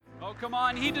Oh, come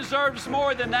on, he deserves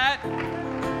more than that.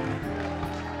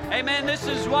 Amen. This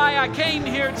is why I came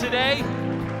here today.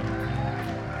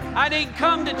 I didn't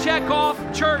come to check off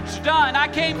church done. I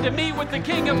came to meet with the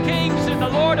King of Kings and the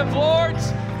Lord of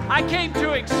Lords. I came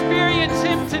to experience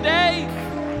Him today.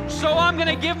 So I'm going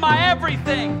to give my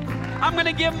everything. I'm going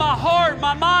to give my heart,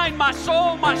 my mind, my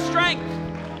soul, my strength.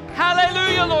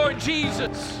 Hallelujah, Lord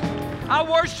Jesus. I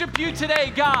worship you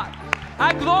today, God.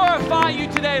 I glorify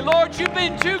you today. Lord, you've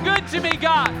been too good to me,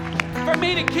 God, for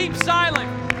me to keep silent.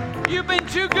 You've been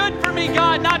too good for me,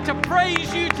 God, not to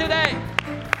praise you today.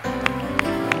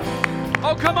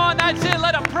 Oh, come on, that's it.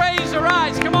 Let a praise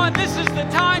arise. Come on, this is the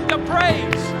time to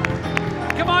praise.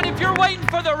 Come on, if you're waiting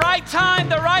for the right time,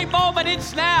 the right moment,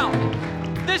 it's now.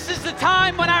 This is the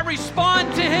time when I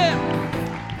respond to Him.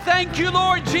 Thank you,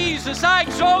 Lord Jesus. I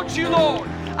exalt you, Lord.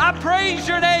 I praise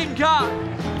your name, God.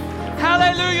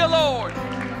 Hallelujah, Lord.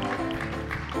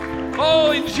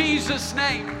 Oh, in Jesus'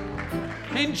 name.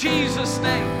 In Jesus'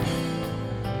 name.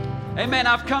 Amen.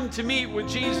 I've come to meet with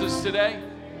Jesus today.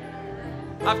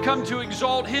 I've come to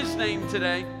exalt His name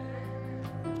today.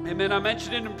 Amen. I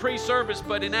mentioned it in pre-service,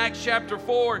 but in Acts chapter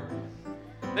 4,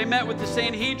 they met with the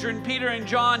Sanhedrin, Peter and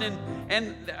John,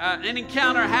 and an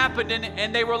encounter happened,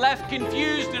 and they were left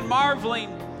confused and marveling,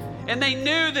 and they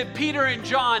knew that Peter and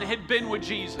John had been with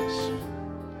Jesus.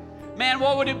 Man,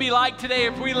 what would it be like today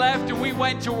if we left and we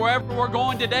went to wherever we're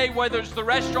going today, whether it's the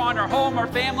restaurant or home or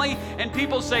family, and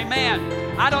people say,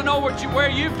 man, I don't know where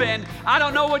you've been. I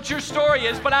don't know what your story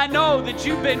is, but I know that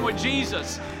you've been with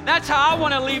Jesus. That's how I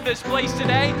want to leave this place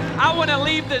today. I want to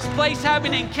leave this place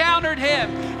having encountered Him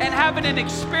and having an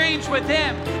experience with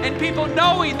Him, and people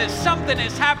knowing that something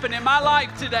has happened in my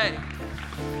life today.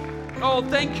 Oh,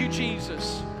 thank you,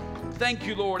 Jesus. Thank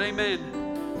you, Lord. Amen.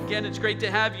 Again, it's great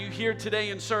to have you here today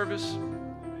in service.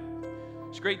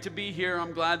 It's great to be here.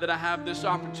 I'm glad that I have this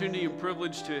opportunity and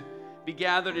privilege to be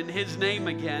gathered in His name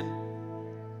again.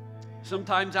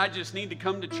 Sometimes I just need to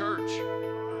come to church,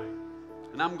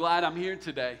 and I'm glad I'm here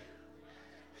today.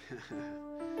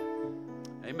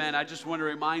 Amen. I just want to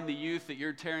remind the youth that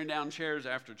you're tearing down chairs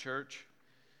after church,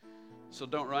 so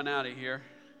don't run out of here.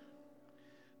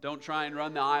 Don't try and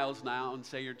run the aisles now and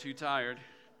say you're too tired.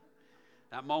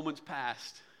 That moment's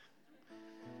past.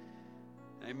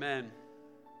 Amen.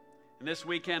 And this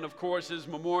weekend, of course, is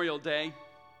Memorial Day.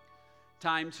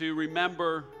 Time to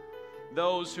remember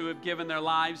those who have given their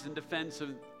lives in defense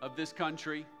of this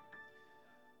country.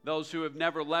 Those who have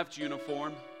never left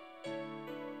uniform,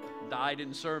 died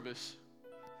in service.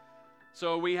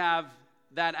 So we have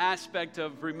that aspect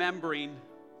of remembering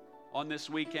on this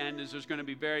weekend, as there's going to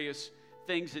be various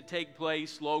things that take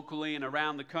place locally and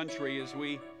around the country as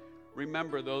we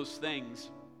remember those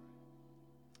things.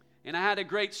 And I had a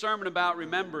great sermon about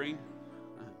remembering.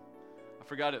 I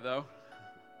forgot it though.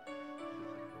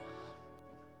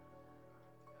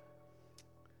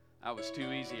 That was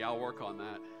too easy. I'll work on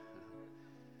that.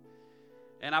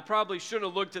 And I probably should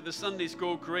have looked at the Sunday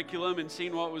school curriculum and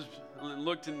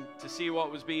looked to see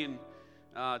what was being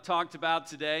talked about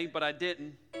today, but I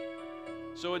didn't.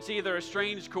 So it's either a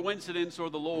strange coincidence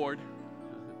or the Lord.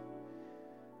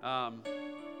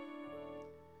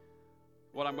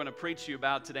 What I'm going to preach to you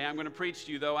about today. I'm going to preach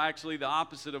to you, though, actually the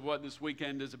opposite of what this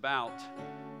weekend is about.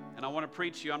 And I want to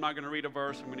preach to you. I'm not going to read a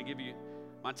verse. I'm going to give you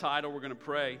my title. We're going to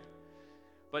pray.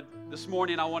 But this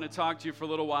morning, I want to talk to you for a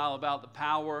little while about the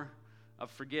power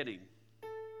of forgetting.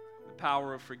 The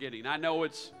power of forgetting. I know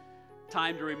it's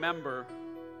time to remember,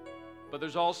 but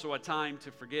there's also a time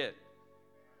to forget.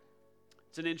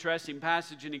 It's an interesting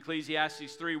passage in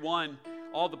Ecclesiastes 3:1.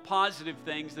 All the positive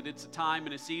things that it's a time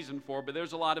and a season for, but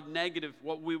there's a lot of negative,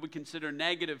 what we would consider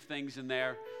negative things in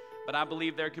there. But I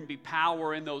believe there can be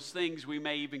power in those things we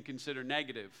may even consider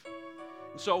negative.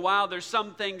 And so while there's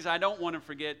some things I don't want to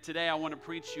forget, today I want to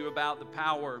preach to you about the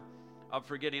power of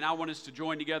forgetting. I want us to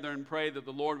join together and pray that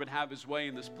the Lord would have His way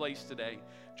in this place today.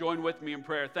 Join with me in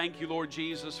prayer. Thank you, Lord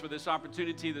Jesus, for this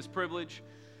opportunity, this privilege.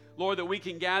 Lord, that we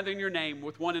can gather in your name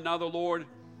with one another, Lord,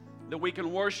 that we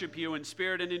can worship you in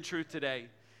spirit and in truth today.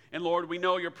 And Lord, we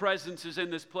know your presence is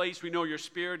in this place. We know your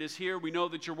spirit is here. We know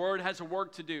that your word has a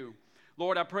work to do.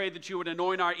 Lord, I pray that you would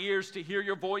anoint our ears to hear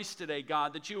your voice today,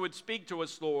 God, that you would speak to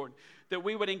us, Lord, that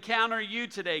we would encounter you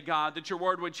today, God, that your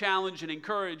word would challenge and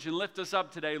encourage and lift us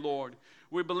up today, Lord.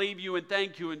 We believe you and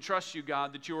thank you and trust you,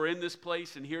 God, that you are in this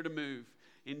place and here to move.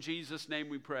 In Jesus' name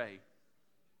we pray.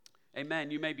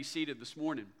 Amen. You may be seated this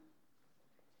morning.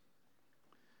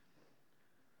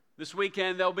 This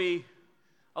weekend, there'll be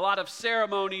a lot of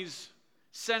ceremonies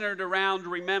centered around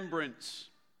remembrance,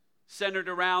 centered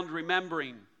around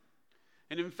remembering.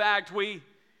 And in fact, we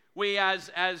we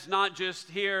as not just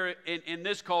here in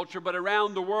this culture, but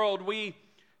around the world, we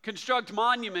construct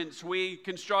monuments, we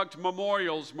construct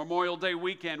memorials, Memorial Day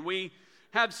weekend. We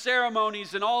have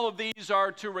ceremonies, and all of these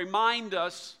are to remind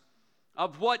us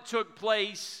of what took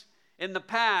place in the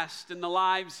past in the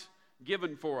lives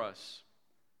given for us.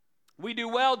 We do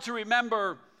well to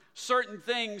remember certain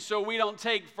things so we don't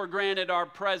take for granted our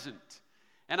present.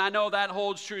 And I know that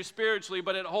holds true spiritually,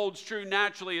 but it holds true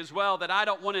naturally as well, that I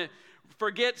don't want to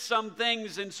forget some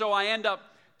things, and so I end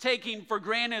up taking for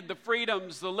granted the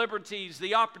freedoms, the liberties,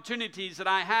 the opportunities that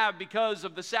I have because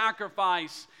of the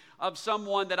sacrifice of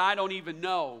someone that I don't even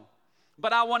know.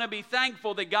 But I want to be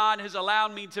thankful that God has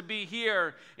allowed me to be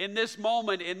here in this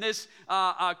moment, in this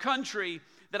country,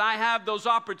 that I have those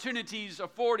opportunities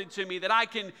afforded to me, that I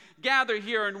can gather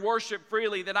here and worship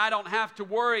freely, that I don't have to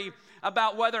worry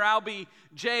about whether I'll be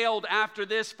jailed after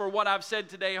this for what I've said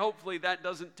today. Hopefully that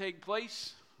doesn't take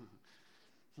place.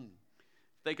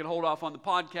 They could hold off on the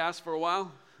podcast for a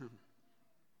while.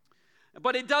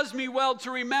 But it does me well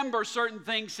to remember certain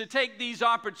things, to take these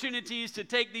opportunities, to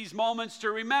take these moments, to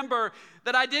remember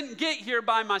that I didn't get here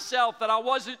by myself, that I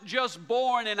wasn't just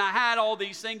born and I had all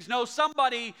these things. No,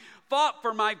 somebody fought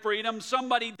for my freedom,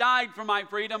 somebody died for my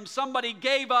freedom, somebody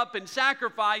gave up and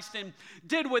sacrificed and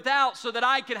did without so that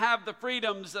I could have the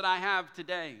freedoms that I have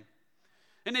today.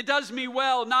 And it does me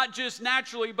well, not just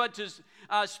naturally, but to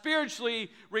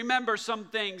spiritually remember some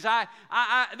things.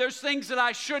 There's things that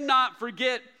I should not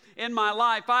forget in my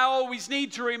life. I always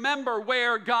need to remember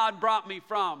where God brought me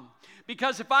from.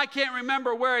 Because if I can't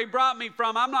remember where He brought me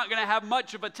from, I'm not going to have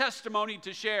much of a testimony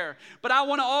to share. But I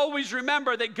want to always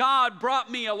remember that God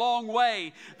brought me a long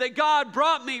way. That God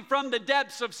brought me from the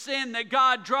depths of sin. That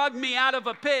God dragged me out of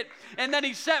a pit. And that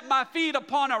He set my feet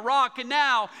upon a rock. And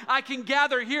now I can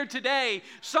gather here today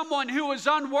someone who is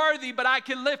unworthy, but I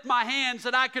can lift my hands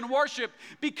and I can worship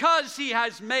because He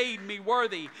has made me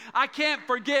worthy. I can't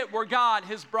forget where God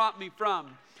has brought me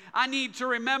from. I need to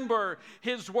remember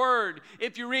His Word.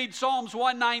 If you read Psalms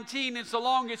 119, it's the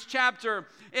longest chapter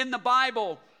in the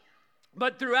Bible.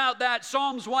 But throughout that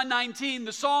Psalms 119,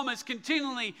 the psalmist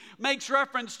continually makes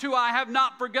reference to, I have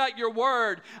not forgot your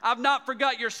word. I've not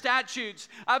forgot your statutes.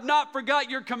 I've not forgot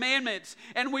your commandments.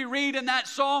 And we read in that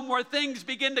psalm where things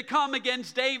begin to come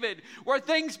against David, where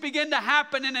things begin to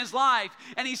happen in his life.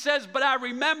 And he says, but I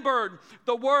remembered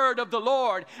the word of the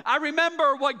Lord. I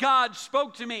remember what God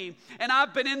spoke to me. And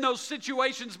I've been in those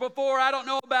situations before. I don't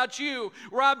know about you,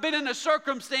 where I've been in a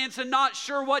circumstance and not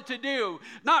sure what to do,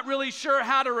 not really sure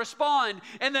how to respond.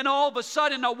 And then all of a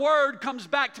sudden a word comes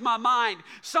back to my mind,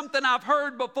 something I've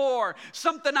heard before,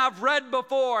 something I've read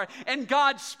before, and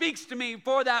God speaks to me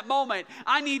for that moment.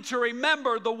 I need to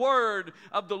remember the word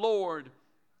of the Lord.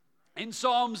 In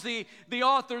Psalms, the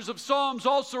authors of Psalms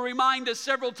also remind us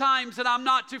several times that I'm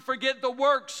not to forget the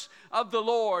works of the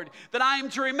Lord, that I am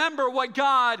to remember what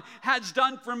God has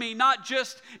done for me, not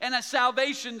just in a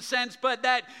salvation sense, but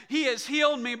that He has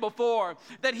healed me before,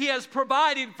 that He has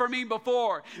provided for me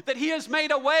before, that He has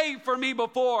made a way for me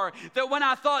before, that when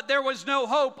I thought there was no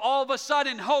hope, all of a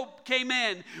sudden hope came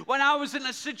in. When I was in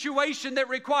a situation that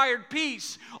required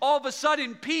peace, all of a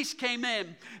sudden peace came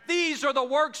in. These are the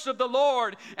works of the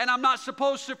Lord, and I'm not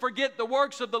supposed to forget the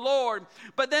works of the Lord.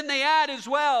 But then they add as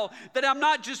well that I'm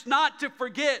not just not to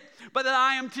forget, but that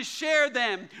I am to share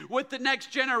them with the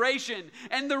next generation.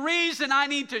 And the reason I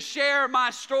need to share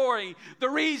my story, the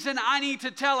reason I need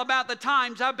to tell about the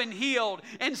times I've been healed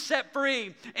and set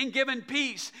free and given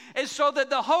peace, is so that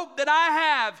the hope that I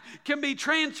have can be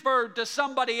transferred to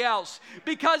somebody else,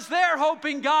 because their hope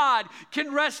in God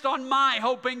can rest on my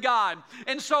hope in God.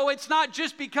 And so it's not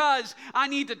just because I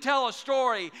need to tell a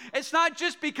story. It's not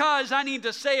just because I need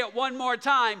to say it one more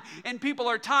time and people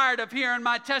are tired of hearing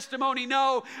my testimony.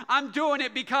 No, I'm doing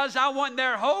it because I want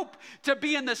their hope to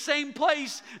be in the same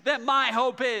place that my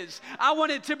hope is. I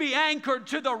want it to be anchored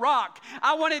to the rock.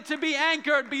 I want it to be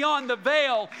anchored beyond the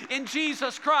veil in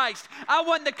Jesus Christ. I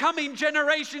want the coming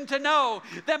generation to know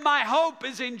that my hope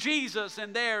is in Jesus,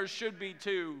 and theirs should be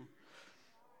too.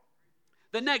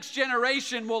 The next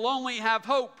generation will only have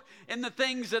hope in the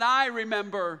things that I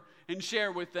remember and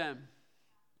share with them.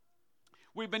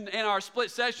 We've been in our split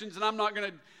sessions, and I'm not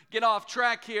going to get off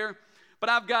track here, but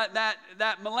I've got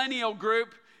that millennial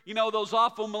group, you know, those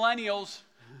awful millennials.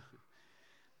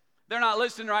 They're not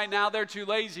listening right now. They're too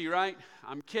lazy, right?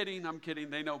 I'm kidding.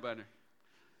 They know better.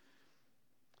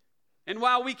 And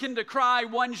while we can decry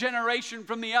one generation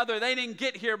from the other, they didn't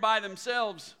get here by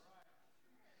themselves.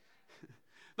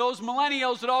 Those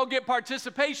millennials that all get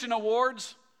participation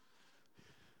awards,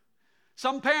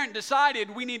 some parent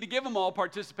decided we need to give them all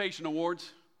participation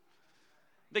awards.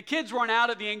 The kids weren't out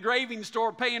at the engraving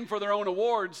store paying for their own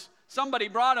awards. Somebody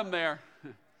brought them there.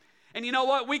 And you know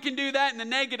what? We can do that in the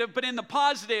negative, but in the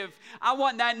positive, I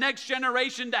want that next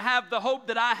generation to have the hope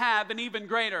that I have and even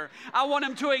greater. I want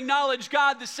them to acknowledge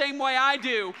God the same way I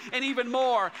do and even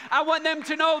more. I want them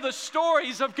to know the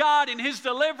stories of God and His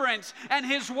deliverance and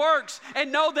His works and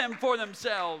know them for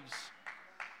themselves.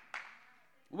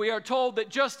 We are told that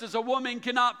just as a woman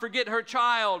cannot forget her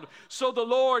child, so the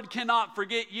Lord cannot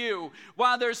forget you.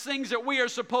 While there's things that we are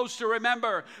supposed to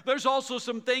remember, there's also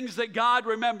some things that God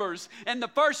remembers. And the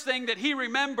first thing that He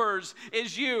remembers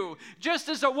is you. Just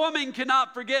as a woman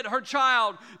cannot forget her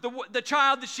child, the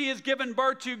child that she has given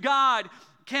birth to, God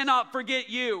cannot forget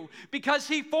you, because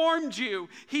He formed you,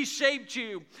 He shaped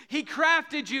you, He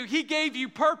crafted you, He gave you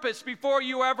purpose before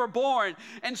you were ever born.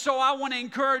 And so I want to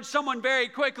encourage someone very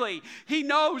quickly. He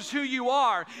knows who you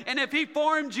are, and if He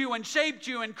formed you and shaped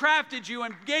you and crafted you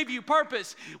and gave you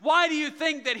purpose, why do you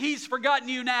think that He's forgotten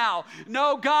you now?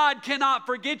 No, God cannot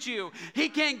forget you. He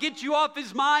can't get you off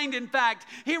His mind. In fact,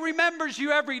 He remembers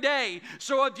you every day.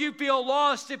 So if you feel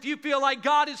lost, if you feel like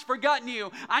God has forgotten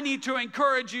you, I need to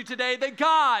encourage you today that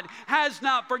God has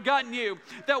not forgotten you.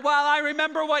 That while I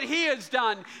remember what He has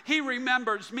done, He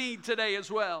remembers me today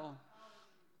as well.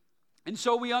 And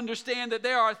so we understand that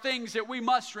there are things that we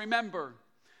must remember.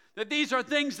 That these are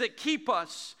things that keep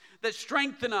us, that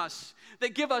strengthen us,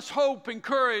 that give us hope and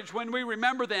courage when we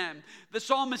remember them. The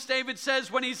psalmist David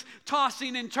says when he's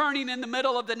tossing and turning in the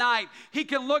middle of the night, he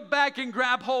can look back and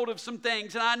grab hold of some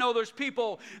things. And I know there's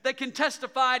people that can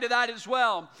testify to that as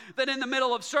well. That in the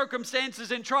middle of circumstances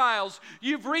and trials,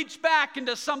 you've reached back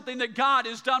into something that God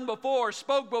has done before,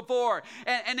 spoke before,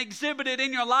 and exhibited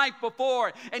in your life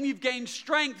before. And you've gained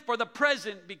strength for the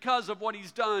present because of what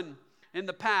He's done in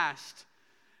the past.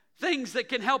 Things that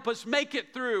can help us make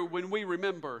it through when we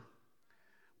remember.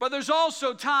 But there's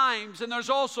also times and there's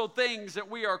also things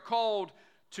that we are called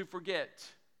to forget.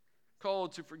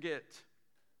 Called to forget.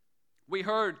 We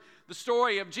heard the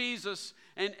story of Jesus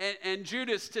and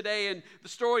Judas today, and the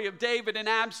story of David and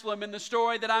Absalom, and the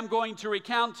story that I'm going to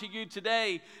recount to you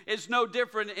today is no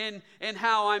different in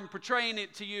how I'm portraying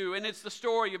it to you, and it's the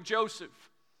story of Joseph.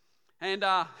 And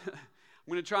I'm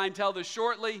going to try and tell this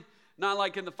shortly, not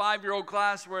like in the 5-year-old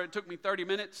class where it took me 30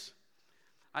 minutes.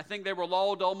 I think they were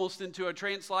lulled almost into a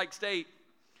trance-like state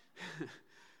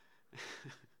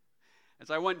as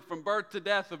I went from birth to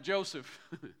death of Joseph.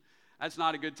 That's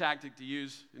not a good tactic to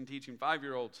use in teaching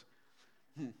 5-year-olds.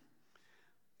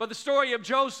 But the story of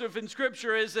Joseph in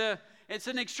Scripture it's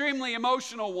an extremely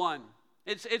emotional one.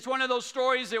 It's one of those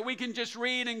stories that we can just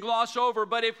read and gloss over,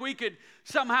 but if we could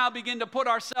somehow begin to put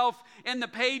ourselves in the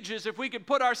pages, if we could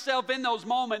put ourselves in those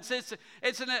moments, it's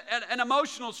an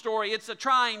emotional story, it's a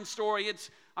trying story, it's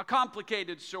a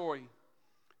complicated story.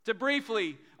 To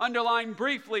briefly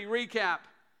recap,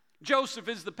 Joseph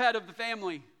is the pet of the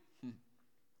family.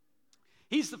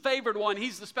 He's the favored one,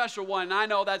 he's the special one, and I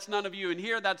know that's none of you in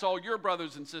here, that's all your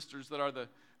brothers and sisters that are the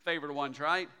favored ones,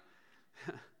 right?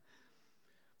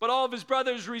 But all of his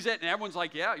brothers resent, and everyone's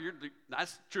like, yeah,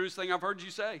 that's the truest thing I've heard you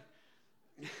say.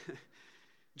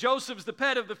 Joseph's the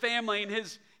pet of the family, and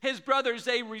his brothers,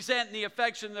 they resent the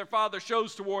affection their father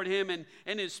shows toward him and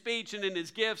in his speech and in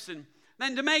his gifts. And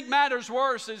then to make matters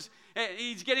worse,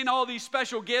 he's getting all these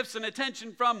special gifts and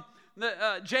attention from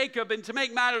Jacob, and to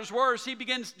make matters worse,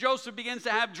 Joseph begins to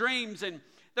have dreams, and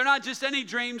they're not just any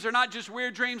dreams, they're not just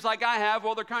weird dreams like I have.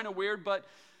 Well, they're kind of weird, but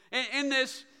in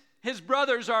this, his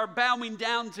brothers are bowing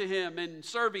down to him and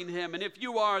serving him. And if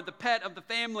you are the pet of the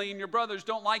family and your brothers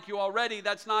don't like you already,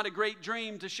 that's not a great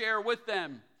dream to share with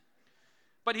them.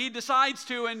 But he decides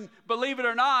to, and believe it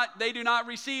or not, they do not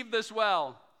receive this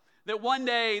well. That one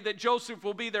day that Joseph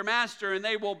will be their master and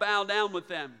they will bow down with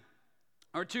them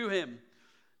or to him.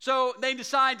 So they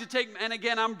decide to take, and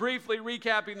again, I'm briefly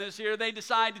recapping this here, they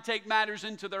decide to take matters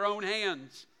into their own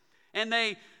hands. And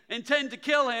they intend to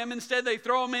kill him. Instead, they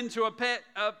throw him into a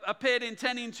pit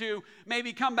intending to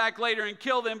maybe come back later and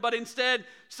kill them. But instead,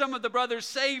 some of the brothers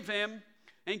save him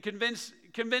and convince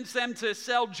them to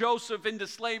sell Joseph into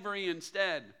slavery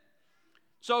instead.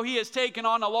 So he has taken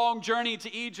on a long journey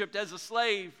to Egypt as a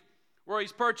slave, where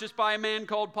he's purchased by a man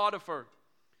called Potiphar.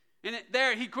 And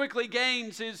there he quickly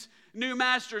gains his new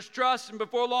master's trust, and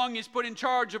before long he's put in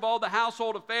charge of all the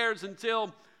household affairs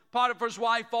until Potiphar's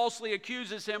wife falsely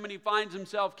accuses him and he finds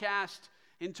himself cast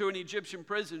into an Egyptian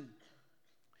prison.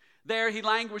 There he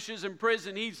languishes in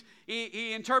prison.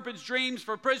 He interprets dreams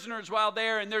for prisoners while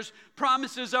there, and there's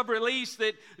promises of release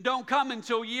that don't come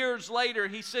until years later.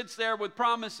 He sits there with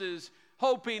promises,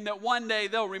 hoping that one day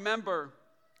they'll remember.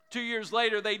 2 years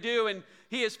later, they do, and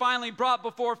he is finally brought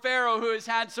before Pharaoh, who has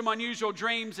had some unusual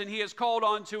dreams, and he is called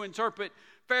on to interpret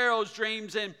Pharaoh's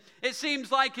dreams, and it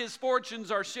seems like his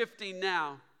fortunes are shifting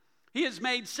now. He is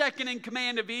made second in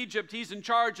command of Egypt. He's in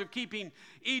charge of keeping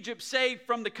Egypt safe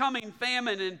from the coming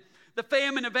famine, and the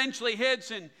famine eventually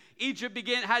hits, and Egypt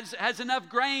has enough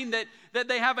grain that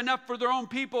they have enough for their own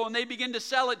people, and they begin to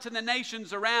sell it to the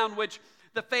nations around, which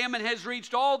the famine has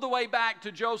reached all the way back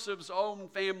to Joseph's own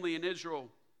family in Israel.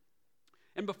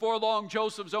 And before long,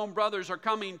 Joseph's own brothers are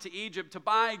coming to Egypt to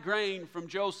buy grain from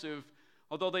Joseph,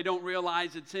 although they don't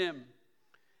realize it's him.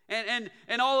 And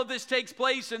all of this takes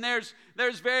place, and there's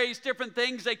various different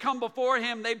things. They come before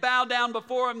him, they bow down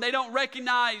before him, they don't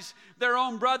recognize their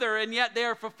own brother, and yet they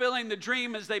are fulfilling the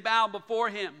dream as they bow before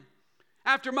him.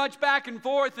 After much back and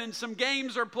forth and some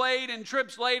games are played and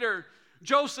trips later,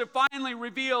 Joseph finally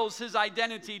reveals his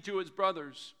identity to his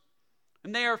brothers.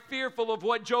 And they are fearful of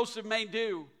what Joseph may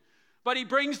do. But he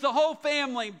brings the whole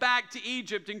family back to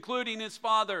Egypt, including his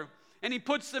father, and he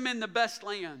puts them in the best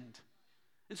land.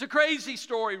 It's a crazy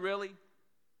story, really.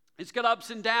 It's got ups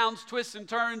and downs, twists and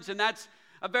turns, and that's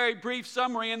a very brief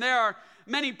summary. And there are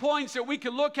many points that we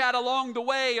can look at along the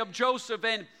way of Joseph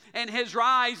and his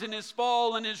rise and his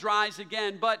fall and his rise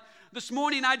again. But this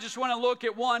morning, I just want to look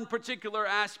at one particular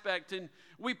aspect, and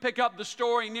we pick up the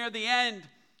story near the end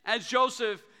as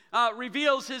Joseph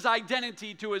reveals his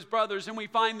identity to his brothers, and we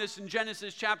find this in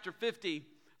Genesis chapter 50,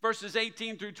 verses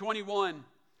 18 through 21.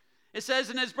 It says,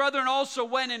 "And his brethren also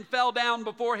went and fell down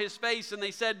before his face, and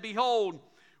they said, Behold,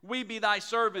 we be thy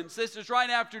servants." This is right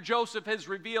after Joseph has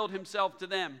revealed himself to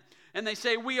them. And they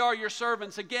say, "We are your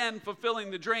servants," again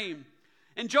fulfilling the dream.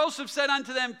 And Joseph said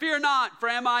unto them, "Fear not, for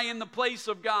am I in the place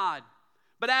of God?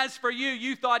 But as for you,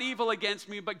 you thought evil against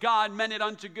me, but God meant it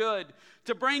unto good,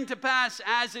 to bring to pass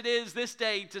as it is this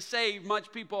day, to save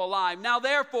much people alive. Now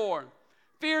therefore,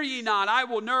 fear ye not, I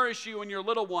will nourish you and your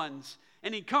little ones."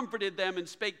 And he comforted them and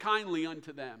spake kindly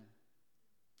unto them.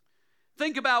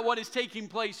 Think about what is taking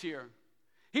place here.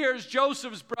 Here's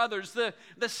Joseph's brothers, the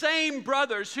same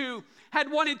brothers who had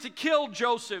wanted to kill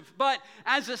Joseph, but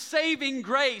as a saving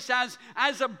grace,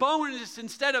 as a bonus,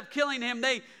 instead of killing him,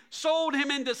 they sold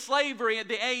him into slavery at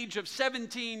the age of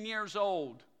 17 years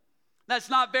old. That's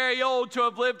not very old to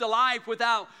have lived a life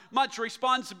without much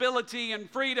responsibility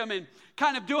and freedom and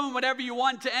kind of doing whatever you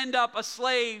want to end up a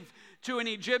slave to an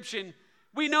Egyptian.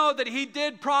 We know that he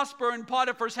did prosper in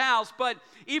Potiphar's house, but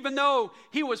even though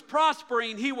he was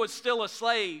prospering, he was still a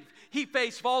slave. He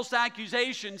faced false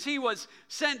accusations. He was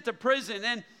sent to prison.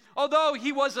 And although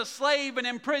he was a slave and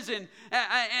in prison,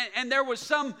 and there was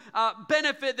some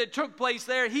benefit that took place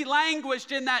there, he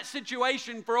languished in that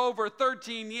situation for over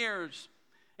 13 years.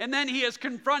 And then he is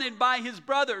confronted by his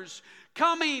brothers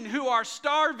coming who are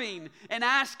starving and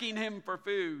asking him for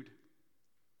food.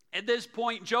 At this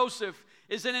point, Joseph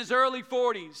is in his early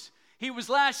 40s. He was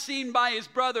last seen by his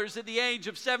brothers at the age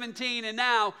of 17, and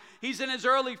now he's in his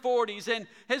early 40s, and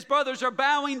his brothers are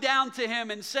bowing down to him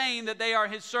and saying that they are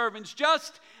his servants,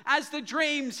 just as the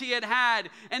dreams he had had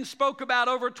and spoke about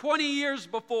over 20 years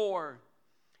before.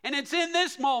 And it's in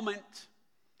this moment,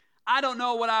 I don't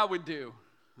know what I would do.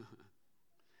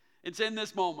 It's in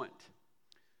this moment.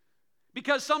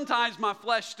 Because sometimes my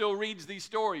flesh still reads these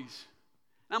stories.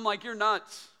 And I'm like, you're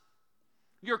nuts.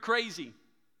 You're crazy.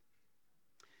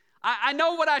 I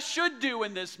know what I should do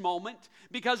in this moment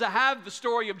because I have the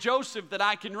story of Joseph that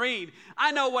I can read.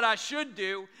 I know what I should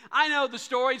do. I know the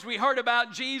stories we heard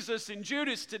about Jesus and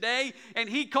Judas today, and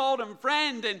he called him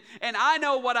friend, and I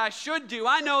know what I should do.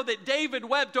 I know that David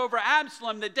wept over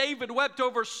Absalom, that David wept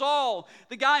over Saul,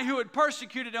 the guy who had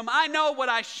persecuted him. I know what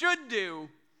I should do,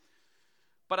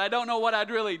 but I don't know what I'd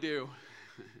really do.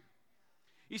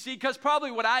 You see, because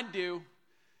probably what I'd do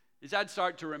is I'd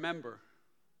start to remember.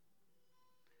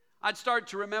 I'd start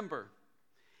to remember.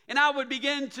 And I would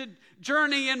begin to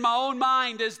journey in my own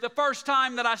mind as the first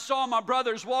time that I saw my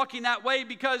brothers walking that way,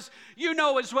 because you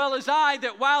know as well as I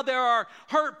that while there are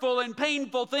hurtful and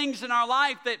painful things in our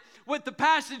life, that with the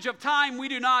passage of time we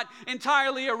do not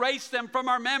entirely erase them from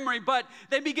our memory, but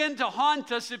they begin to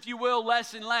haunt us, if you will,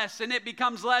 less and less, and it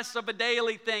becomes less of a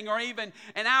daily thing or even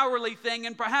an hourly thing,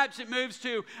 and perhaps it moves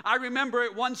to I remember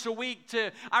it once a week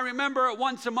to I remember it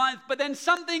once a month, but then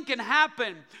something can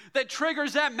happen that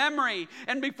triggers that memory,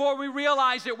 and before we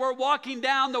realize it, we're walking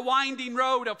down the winding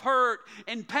road of hurt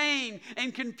and pain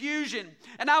and confusion.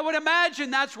 And I would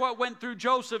imagine that's what went through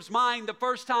Joseph's mind the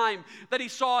first time that he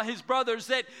saw his brothers,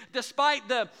 that despite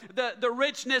the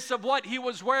richness of what he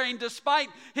was wearing, despite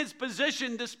his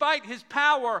position, despite his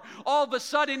power, all of a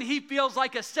sudden he feels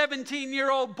like a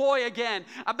 17-year-old boy again,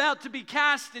 about to be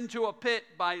cast into a pit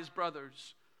by his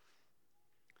brothers.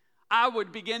 I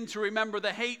would begin to remember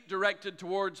the hate directed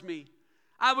towards me.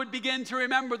 I would begin to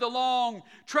remember the long,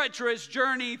 treacherous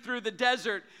journey through the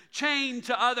desert, chained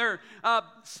to other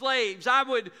slaves. I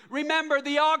would remember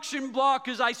the auction block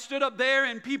as I stood up there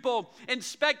and people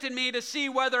inspected me to see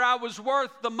whether I was worth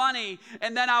the money,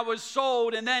 and then I was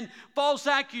sold, and then false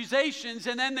accusations,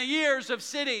 and then the years of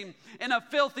sitting in a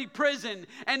filthy prison,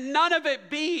 and none of it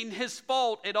being his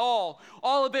fault at all.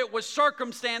 All of it was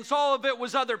circumstance. All of it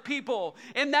was other people.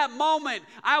 In that moment,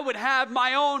 I would have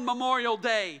my own Memorial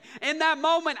Day. In that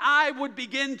moment, I would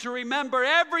begin to remember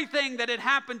everything that had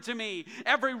happened to me,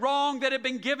 every wrong that had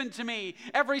been given to me,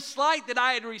 every slight that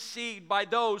I had received by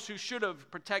those who should have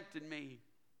protected me.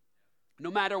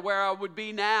 No matter where I would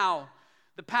be now,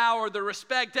 the power, the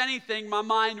respect, anything, my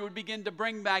mind would begin to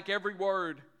bring back every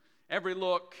word, every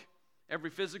look,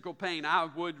 every physical pain. I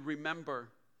would remember.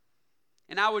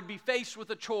 And I would be faced with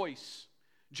a choice,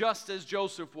 just as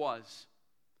Joseph was.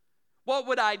 What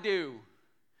would I do?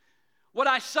 Would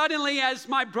I suddenly, as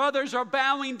my brothers are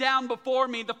bowing down before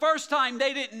me, the first time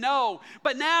they didn't know,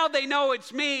 but now they know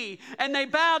it's me, and they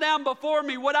bow down before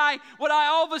me, would I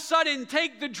all of a sudden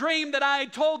take the dream that I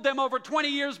had told them over 20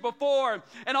 years before,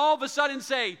 and all of a sudden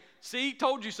say, see,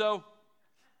 told you so.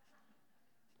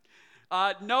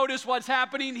 Notice what's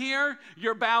happening here?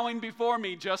 You're bowing before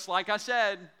me, just like I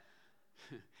said.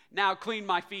 Now clean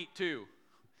my feet too.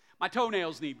 My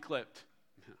toenails need clipped.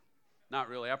 Not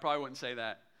really, I probably wouldn't say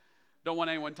that. Don't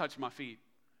want anyone touching my feet.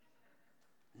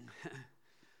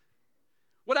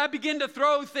 Would I begin to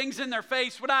throw things in their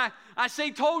face? Would I say,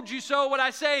 told you so? Would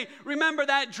I say, remember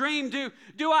that dream?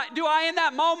 Do I in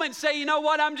that moment say, you know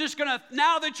what, I'm just going to,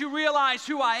 now that you realize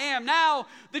who I am, now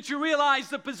that you realize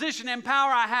the position and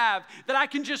power I have, that I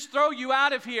can just throw you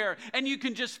out of here and you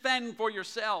can just fend for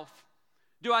yourself?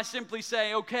 Do I simply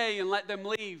say, okay, and let them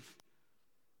leave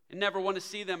and never want to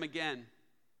see them again?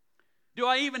 Do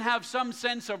I even have some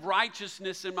sense of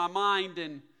righteousness in my mind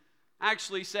and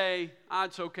actually say,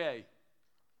 it's okay?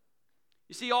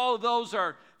 You see, all of those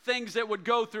are things that would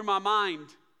go through my mind.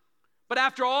 But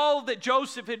after all that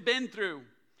Joseph had been through,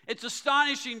 it's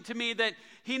astonishing to me that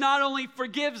he not only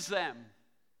forgives them,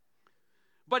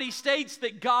 but he states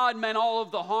that God meant all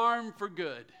of the harm for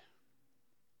good.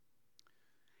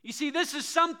 You see, this is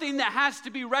something that has to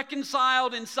be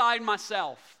reconciled inside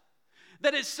myself.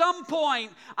 That at some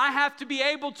point, I have to be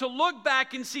able to look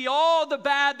back and see all the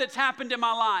bad that's happened in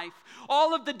my life,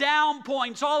 all of the down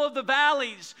points, all of the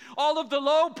valleys, all of the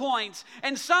low points,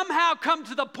 and somehow come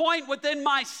to the point within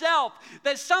myself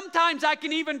that sometimes I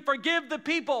can even forgive the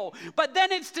people. But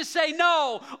then it's to say,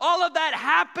 no, all of that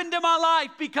happened in my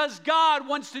life because God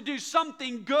wants to do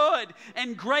something good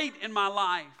and great in my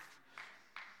life.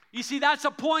 You see, that's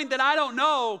a point that I don't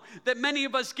know that many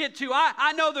of us get to.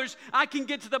 I know I can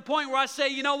get to the point where I say,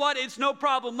 you know what, it's no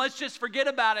problem, let's just forget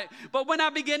about it. But when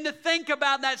I begin to think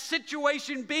about that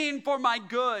situation being for my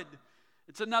good,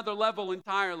 it's another level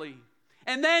entirely.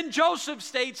 And then Joseph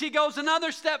states, he goes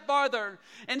another step farther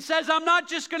and says, I'm not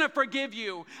just going to forgive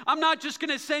you. I'm not just going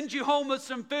to send you home with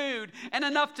some food and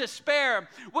enough to spare,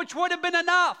 which would have been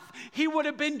enough. He would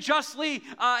have been justly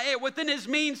within his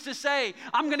means to say,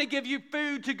 I'm going to give you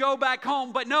food to go back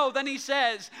home. But no, then he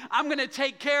says, I'm going to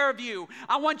take care of you.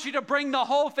 I want you to bring the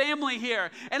whole family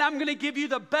here, and I'm going to give you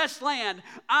the best land.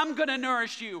 I'm going to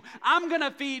nourish you. I'm going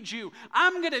to feed you.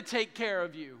 I'm going to take care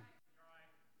of you.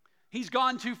 He's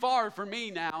gone too far for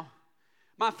me now.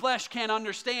 My flesh can't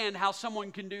understand how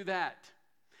someone can do that.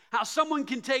 How someone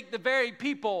can take the very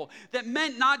people that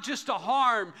meant not just to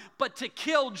harm, but to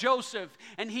kill Joseph.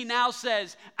 And he now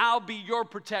says, I'll be your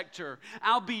protector.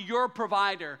 I'll be your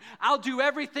provider. I'll do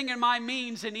everything in my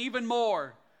means and even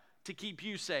more to keep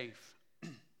you safe.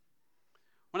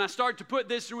 When I start to put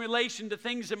this in relation to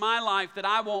things in my life that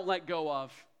I won't let go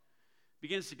of, it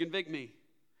begins to convict me.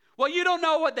 Well, you don't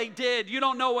know what they did. You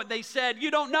don't know what they said. You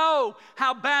don't know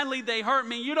how badly they hurt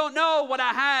me. You don't know what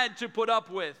I had to put up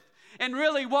with. And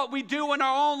really what we do in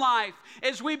our own life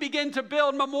is we begin to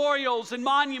build memorials and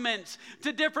monuments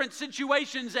to different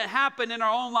situations that happen in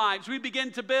our own lives. We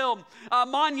begin to build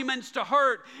monuments to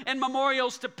hurt and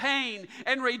memorials to pain,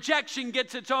 and rejection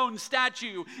gets its own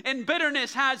statue, and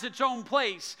bitterness has its own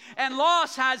place, and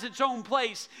loss has its own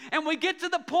place. And we get to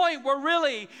the point where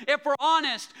really, if we're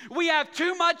honest, we have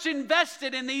too much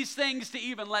invested in these things to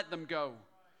even let them go.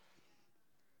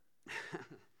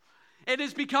 It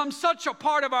has become such a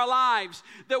part of our lives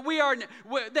that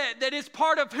that is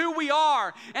part of who we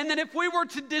are. And that if we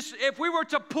were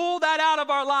to pull that out of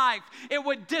our life, it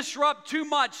would disrupt too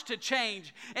much to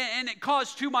change, and it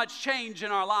caused too much change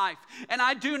in our life. And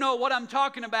I do know what I'm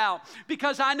talking about,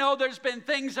 because I know there's been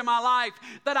things in my life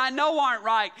that I know aren't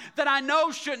right, that I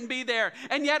know shouldn't be there,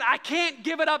 and yet I can't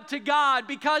give it up to God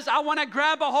because I want to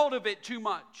grab a hold of it too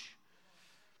much.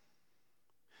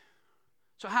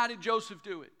 So how did Joseph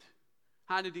do it?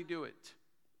 How did he do it?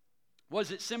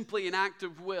 Was it simply an act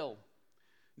of will?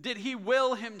 Did he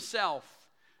will himself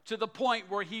to the point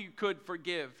where he could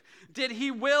forgive? Did he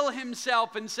will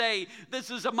himself and say, this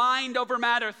is a mind over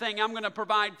matter thing, I'm going to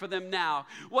provide for them now?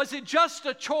 Was it just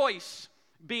a choice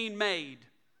being made?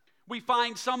 We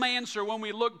find some answer when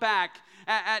we look back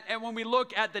and when we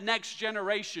look at the next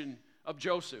generation of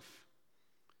Joseph.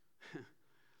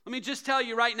 Let me just tell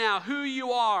you right now, who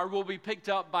you are will be picked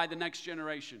up by the next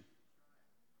generation.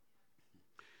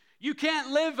 You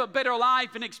can't live a bitter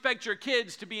life and expect your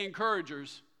kids to be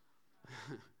encouragers.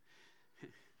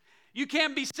 You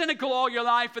can't be cynical all your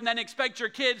life and then expect your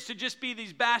kids to just be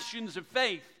these bastions of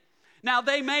faith. Now,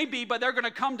 they may be, but they're going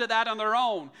to come to that on their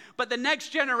own. But the next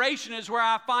generation is where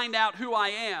I find out who I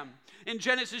am. In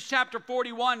Genesis chapter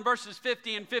 41, verses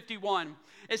 50 and 51,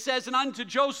 it says, and unto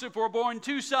Joseph were born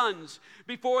 2 sons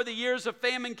before the years of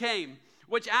famine came,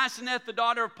 which Asenath, the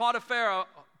daughter of Potiphar,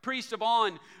 priest of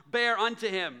On, bare unto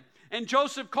him. And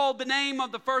Joseph called the name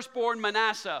of the firstborn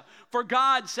Manasseh, for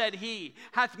God, said he,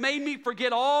 hath made me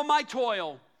forget all my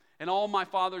toil and all my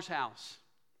father's house.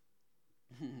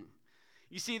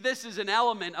 You see, this is an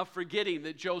element of forgetting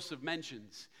that Joseph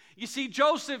mentions. You see,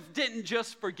 Joseph didn't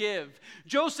just forgive.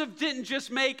 Joseph didn't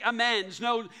just make amends.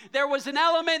 No, there was an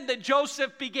element that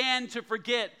Joseph began to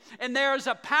forget. And there's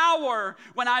a power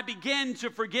when I begin to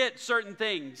forget certain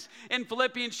things. In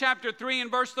Philippians chapter 3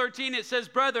 and verse 13, it says,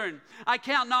 brethren, I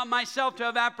count not myself to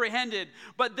have apprehended,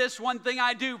 but this one thing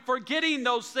I do, forgetting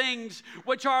those things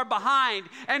which are behind,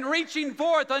 and reaching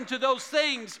forth unto those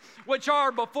things which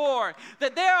are before.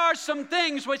 That there are some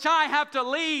things which I have to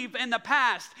leave in the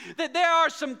past. That there are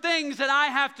some things that I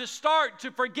have to start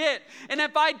to forget. And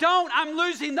if I don't, I'm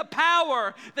losing the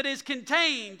power that is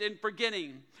contained in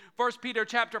forgetting. 1 Peter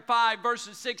chapter 5,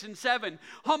 verses 6 and 7.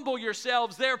 Humble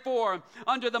yourselves, therefore,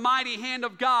 under the mighty hand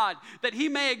of God, that he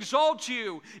may exalt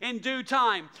you in due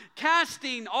time,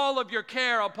 casting all of your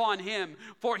care upon him,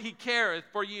 for he careth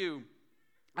for you.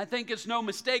 I think it's no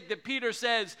mistake that Peter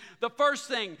says the first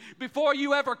thing before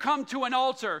you ever come to an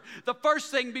altar, the first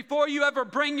thing before you ever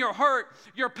bring your hurt,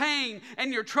 your pain,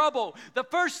 and your trouble, the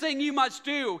first thing you must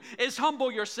do is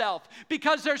humble yourself.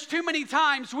 Because there's too many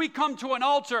times we come to an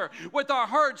altar with our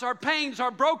hurts, our pains,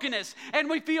 our brokenness, and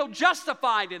we feel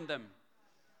justified in them.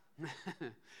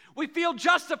 We feel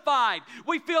justified.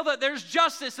 We feel that there's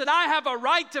justice, that I have a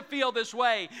right to feel this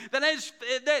way,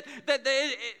 that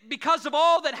because of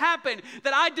all that happened,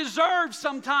 that I deserve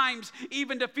sometimes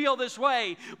even to feel this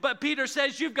way. But Peter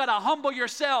says you've got to humble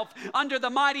yourself under the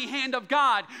mighty hand of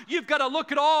God. You've got to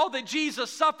look at all that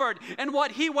Jesus suffered and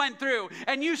what he went through,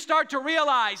 and you start to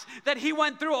realize that he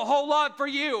went through a whole lot for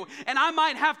you, and I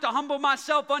might have to humble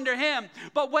myself under him.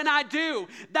 But when I do,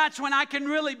 that's when I can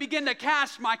really begin to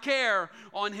cast my care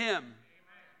on him.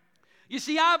 You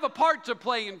see, I have a part to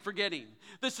play in forgetting.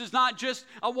 This is not just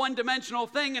a one-dimensional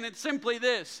thing, and it's simply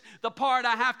this. The part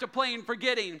I have to play in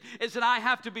forgetting is that I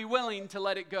have to be willing to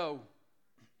let it go.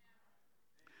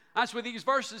 That's what these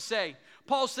verses say.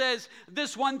 Paul says,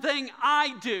 this one thing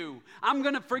I do, I'm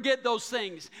going to forget those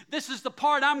things. This is the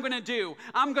part I'm going to do.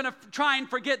 I'm going to try and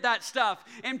forget that stuff.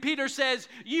 And Peter says,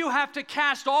 you have to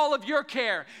cast all of your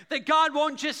care. That God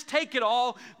won't just take it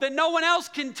all, that no one else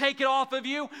can take it off of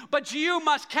you, but you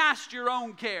must cast your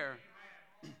own care.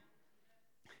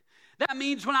 That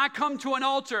means when I come to an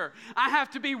altar, I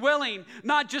have to be willing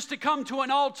not just to come to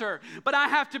an altar, but I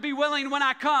have to be willing when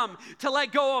I come to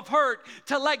let go of hurt,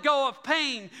 to let go of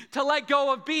pain, to let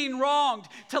go of being wronged,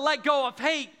 to let go of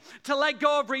hate, to let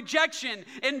go of rejection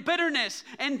and bitterness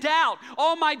and doubt.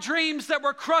 All my dreams that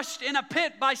were crushed in a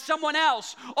pit by someone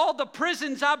else, all the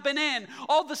prisons I've been in,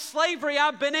 all the slavery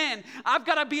I've been in, I've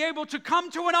got to be able to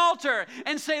come to an altar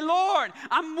and say, Lord,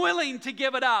 I'm willing to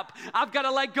give it up. I've got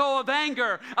to let go of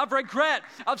anger, of regret,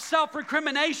 of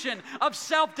self-recrimination, of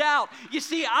self-doubt. You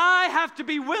see, I have to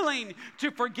be willing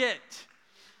to forget.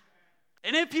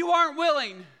 And if you aren't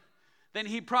willing, then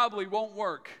he probably won't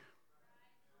work.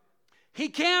 He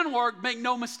can work, make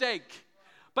no mistake.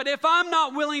 But if I'm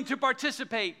not willing to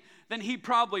participate, then he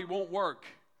probably won't work.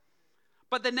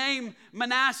 But the name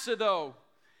Manasseh, though,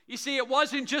 You see, it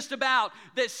wasn't just about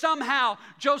that somehow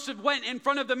Joseph went in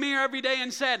front of the mirror every day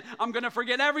and said, I'm going to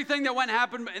forget everything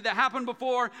that happened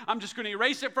before. I'm just going to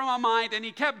erase it from my mind. And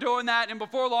he kept doing that. And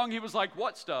before long, he was like,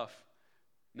 what stuff?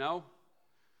 No.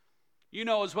 You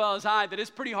know as well as I that it's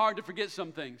pretty hard to forget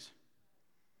some things.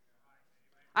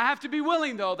 I have to be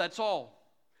willing, though, that's all.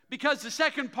 Because the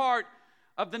second part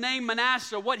of the name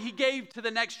Manasseh, what he gave to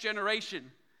the next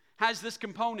generation, has this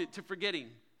component to forgetting.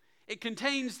 It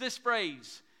contains this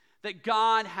phrase, that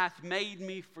God hath made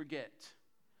me forget.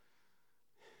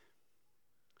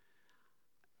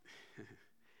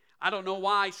 I don't know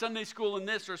why Sunday school and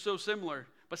this are so similar,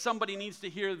 but somebody needs to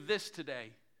hear this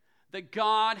today. That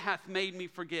God hath made me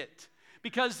forget.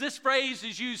 Because this phrase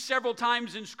is used several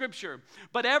times in Scripture.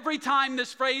 But every time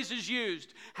this phrase is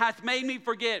used, hath made me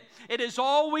forget, it is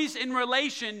always in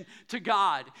relation to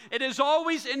God. It is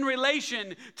always in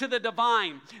relation to the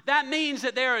divine. That means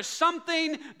that there is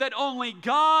something that only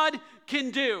God can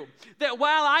do. That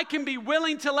while I can be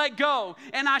willing to let go,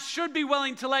 and I should be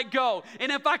willing to let go,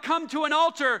 and if I come to an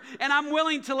altar and I'm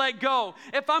willing to let go,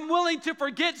 if I'm willing to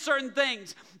forget certain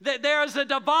things, that there is a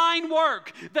divine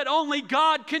work that only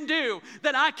God can do,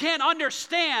 that I can't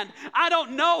understand. I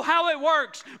don't know how it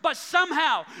works, but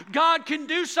somehow God can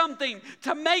do something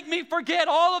to make me forget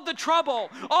all of the trouble,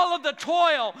 all of the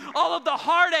toil, all of the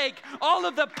heartache, all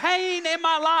of the pain in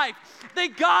my life,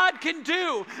 that God can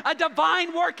do a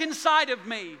divine work inside of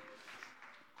me.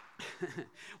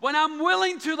 When I'm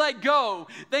willing to let go,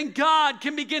 then God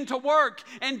can begin to work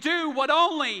and do what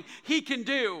only He can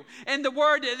do. And the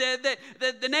word,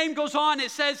 the name goes on,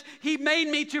 it says, He made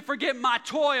me to forget my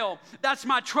toil. That's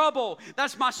my trouble.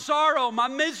 That's my sorrow, my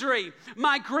misery,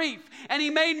 my grief. And He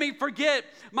made me forget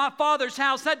my Father's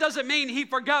house. That doesn't mean He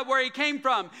forgot where He came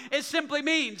from. It simply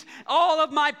means all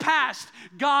of my past,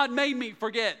 God made me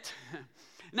forget.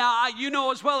 Now, you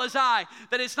know as well as I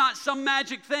that it's not some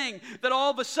magic thing that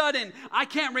all of a sudden I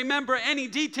can't remember any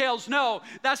details. No,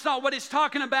 that's not what it's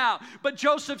talking about. But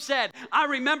Joseph said, I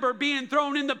remember being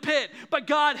thrown in the pit, but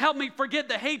God helped me forget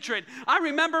the hatred. I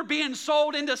remember being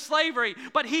sold into slavery,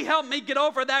 but He helped me get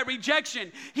over that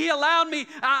rejection. He allowed me,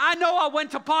 I know I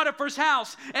went to Potiphar's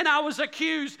house and I was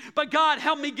accused, but God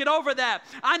helped me get over that.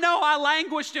 I know I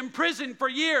languished in prison for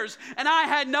years and I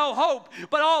had no hope,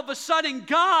 but all of a sudden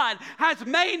God has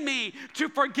made me to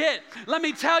forget. Let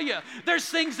me tell you, there's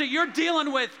things that you're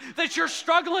dealing with, that you're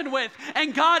struggling with,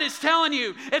 and God is telling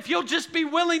you, if you'll just be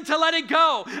willing to let it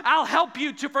go, I'll help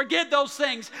you to forget those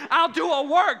things. I'll do a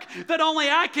work that only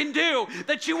I can do,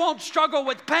 that you won't struggle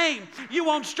with pain, you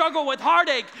won't struggle with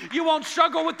heartache, you won't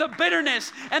struggle with the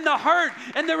bitterness and the hurt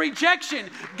and the rejection.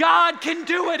 God can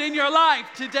do it in your life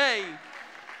today.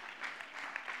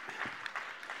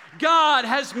 God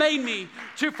has made me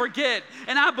to forget.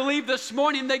 And I believe this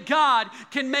morning that God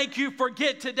can make you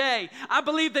forget today. I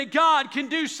believe that God can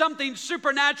do something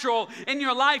supernatural in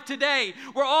your life today,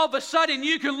 where all of a sudden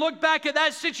you can look back at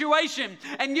that situation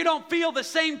and you don't feel the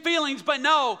same feelings, but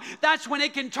no, that's when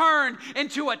it can turn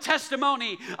into a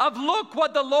testimony of, look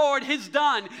what the Lord has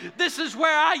done. This is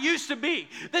where I used to be.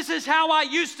 This is how I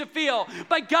used to feel.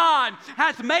 But God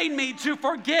hath made me to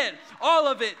forget all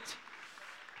of it.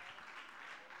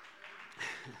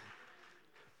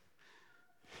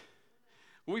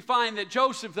 We find that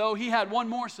Joseph, though, he had one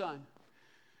more son.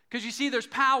 Because you see, there's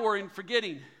power in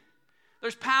forgetting.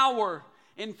 There's power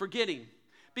in forgetting.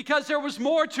 Because there was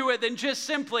more to it than just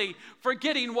simply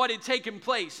forgetting what had taken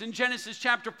place. In Genesis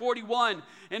chapter 41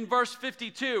 and verse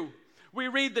 52, we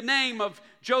read the name of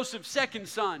Joseph's second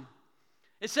son.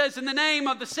 It says, and the name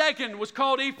of the second was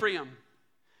called Ephraim.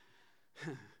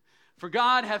 For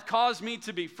God hath caused me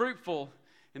to be fruitful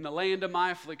in the land of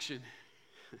my affliction.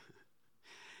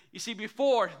 You see,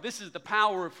 this is the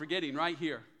power of forgetting right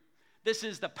here. This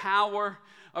is the power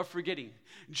of forgetting.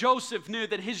 Joseph knew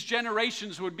that his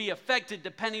generations would be affected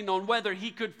depending on whether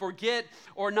he could forget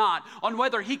or not, on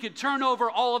whether he could turn over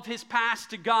all of his past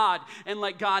to God and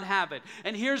let God have it.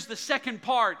 And here's the second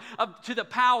part to the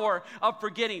power of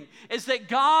forgetting, is that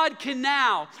God can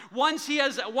now, once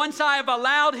I have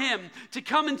allowed Him to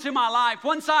come into my life,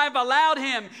 once I have allowed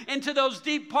Him into those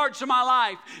deep parts of my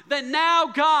life, that now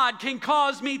God can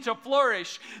cause me to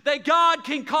flourish, that God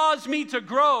can cause me to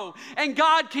grow, and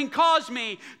God can cause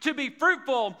me to be fruitful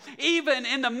even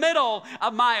in the middle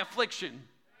of my affliction.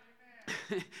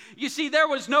 You see, there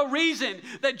was no reason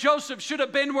that Joseph should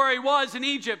have been where he was in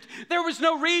Egypt. There was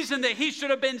no reason that he should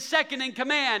have been second in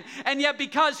command. And yet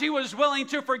because he was willing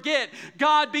to forget,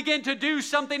 God began to do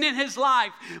something in his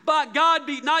life. But God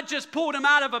not just pulled him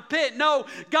out of a pit. No,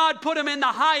 God put him in the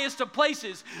highest of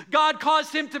places. God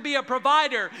caused him to be a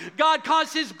provider. God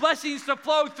caused his blessings to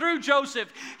flow through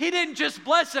Joseph. He didn't just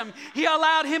bless him. He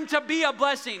allowed him to be a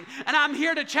blessing. And I'm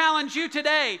here to challenge you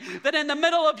today that in the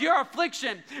middle of your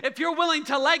affliction, if you're willing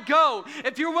to let go,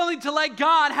 if you're willing to let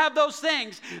God have those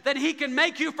things, then he can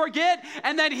make you forget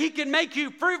and then he can make you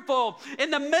fruitful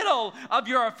in the middle of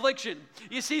your affliction.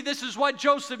 You see, this is what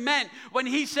Joseph meant when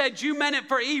he said, you meant it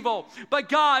for evil, but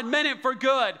God meant it for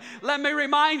good. Let me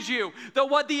remind you that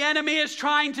what the enemy is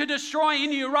trying to destroy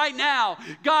in you right now,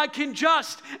 God can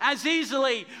just as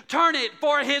easily turn it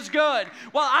for his good.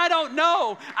 Well, I don't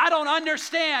know. I don't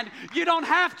understand. You don't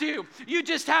have to. You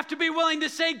just have to be willing to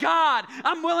say, God,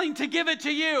 I'm willing to give it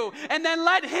to you, and then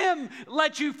let him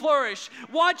let you flourish.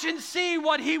 Watch and see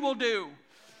what he will do.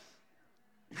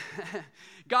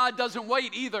 God doesn't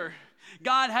wait either.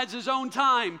 God has his own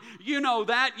time. You know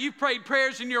that. You've prayed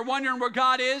prayers and you're wondering where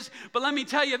God is. But let me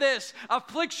tell you this,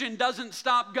 affliction doesn't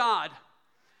stop God.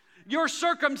 Your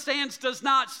circumstance does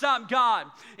not stop God.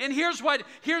 And here's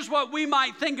what we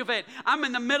might think of it. I'm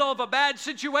in the middle of a bad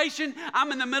situation.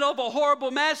 I'm in the middle of a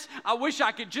horrible mess. I wish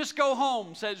I could just go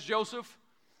home, says Joseph.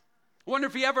 Wonder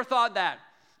if he ever thought that.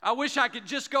 I wish I could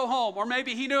just go home. Or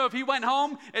maybe he knew if he went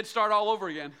home, it'd start all over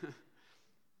again.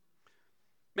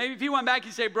 Maybe if he went back,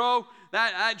 he'd say, bro,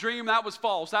 that dream, that was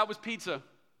false. That was pizza.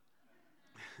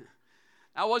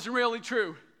 That wasn't really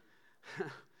true.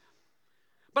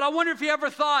 But I wonder if he ever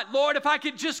thought, Lord, if I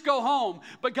could just go home.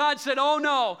 But God said, oh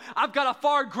no, I've got a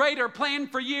far greater plan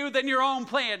for you than your own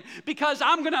plan. Because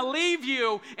I'm going to leave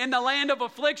you in the land of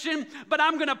affliction, but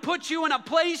I'm going to put you in a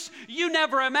place you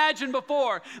never imagined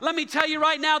before. Let me tell you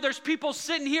right now, there's people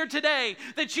sitting here today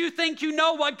that you think you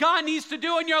know what God needs to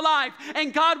do in your life.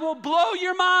 And God will blow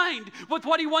your mind with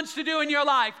what he wants to do in your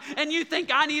life. And you think,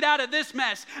 I need out of this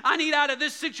mess. I need out of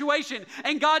this situation.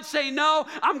 And God's saying, no,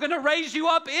 I'm going to raise you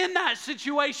up in that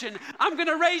situation. I'm going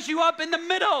to raise you up in the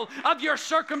middle of your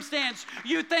circumstance.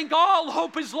 You think all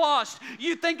hope is lost.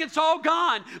 You think it's all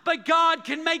gone. But God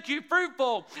can make you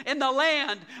fruitful in the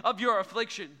land of your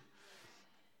affliction.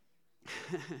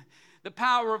 The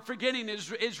power of forgetting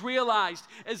is realized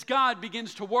as God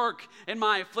begins to work in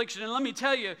my affliction. And let me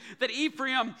tell you that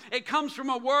Ephraim, it comes from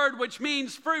a word which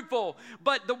means fruitful.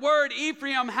 But the word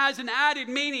Ephraim has an added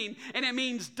meaning, and it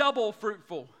means double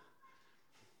fruitful.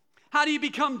 How do you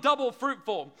become double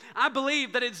fruitful? I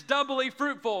believe that it's doubly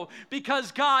fruitful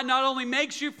because God not only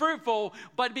makes you fruitful,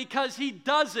 but because he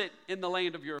does it in the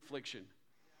land of your affliction.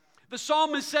 The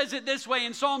psalmist says it this way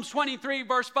in Psalms 23,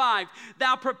 verse 5,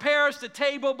 thou preparest a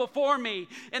table before me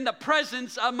in the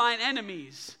presence of mine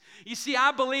enemies. You see,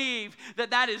 I believe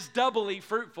that is doubly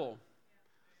fruitful.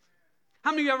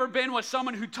 How many of you ever been with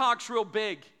someone who talks real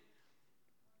big?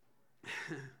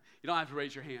 You don't have to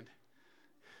raise your hand.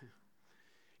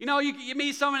 You know, you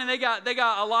meet someone and they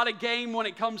got a lot of game when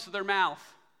it comes to their mouth.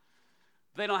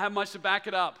 They don't have much to back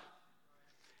it up.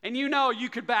 And you know you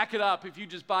could back it up if you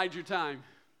just bide your time.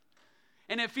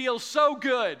 And it feels so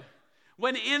good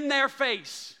when in their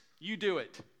face you do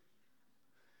it.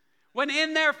 When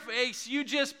in their face you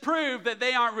just prove that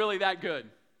they aren't really that good.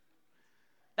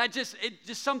 It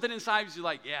just something inside you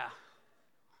like, yeah.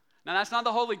 Now that's not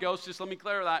the Holy Ghost. Just let me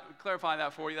clarify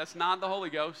that for you. That's not the Holy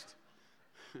Ghost.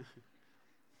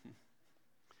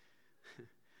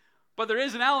 But there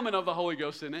is an element of the Holy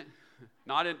Ghost in it.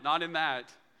 Not in that,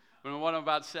 but in what I'm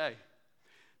about to say.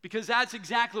 Because that's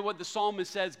exactly what the psalmist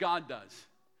says God does.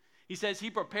 He says he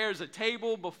prepares a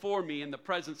table before me in the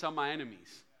presence of my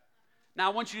enemies. Now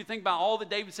I want you to think about all that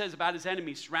David says about his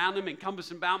enemies. Surround him,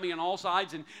 encompass him, about me on all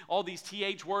sides, and all these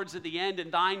TH words at the end,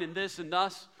 and thine, and this, and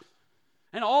thus.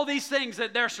 And all these things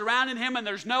that they're surrounding him, and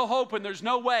there's no hope, and there's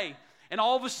no way. And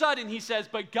all of a sudden he says,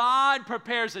 but God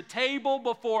prepares a table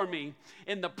before me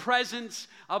in the presence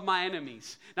of my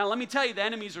enemies. Now let me tell you, the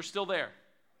enemies are still there.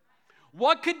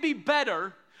 What could be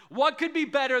better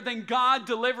than God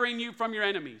delivering you from your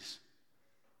enemies?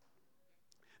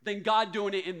 Than God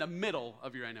doing it in the middle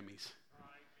of your enemies.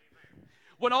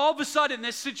 When all of a sudden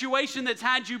this situation that's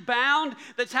had you bound,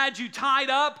 that's had you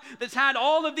tied up, that's had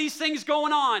all of these things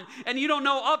going on, and you don't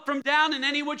know up from down in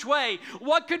any which way,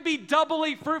 what could be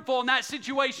doubly fruitful in that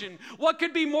situation? What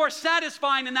could be more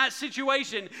satisfying in that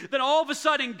situation than all of a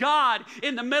sudden God,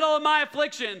 in the middle of my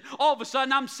affliction, all of a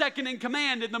sudden I'm second in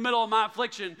command in the middle of my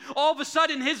affliction. All of a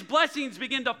sudden His blessings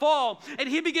begin to fall, and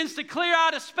He begins to clear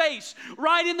out a space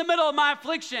right in the middle of my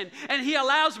affliction, and He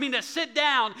allows me to sit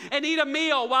down and eat a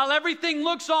meal while everything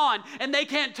looks on, and they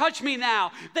can't touch me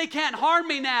now. They can't harm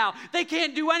me now. They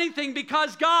can't do anything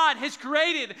because God has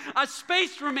created a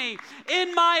space for me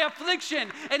in my affliction,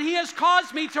 and He has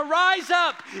caused me to rise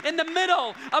up in the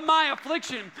middle of my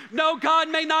affliction. No, God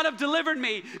may not have delivered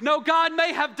me. No, God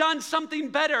may have done something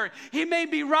better. He may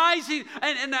be rising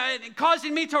and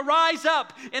causing me to rise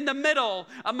up in the middle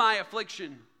of my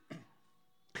affliction.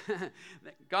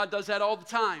 God does that all the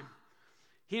time.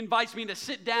 He invites me to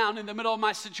sit down in the middle of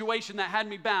my situation that had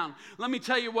me bound. Let me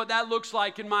tell you what that looks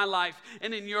like in my life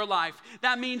and in your life.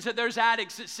 That means that there's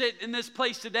addicts that sit in this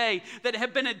place today that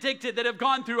have been addicted, that have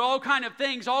gone through all kind of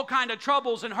things, all kind of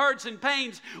troubles and hurts and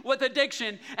pains with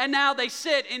addiction, and now they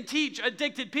sit and teach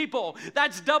addicted people.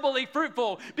 That's doubly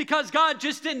fruitful because God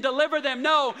just didn't deliver them.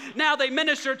 No, now they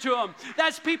minister to them.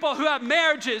 That's people who have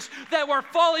marriages that were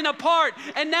falling apart,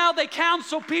 and now they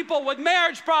counsel people with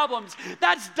marriage problems.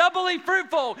 That's doubly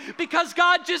fruitful because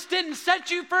God just didn't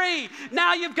set you free.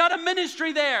 Now you've got a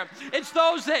ministry there. It's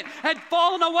those that had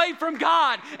fallen away from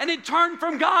God and had turned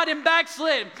from God and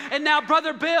backslid. And now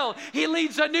Brother Bill, he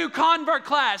leads a new convert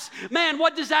class. Man,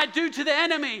 what does that do to the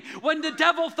enemy? When the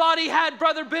devil thought he had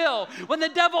Brother Bill, when the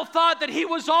devil thought that he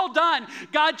was all done,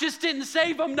 God just didn't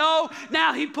save him. No,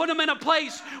 now He put him in a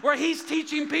place where he's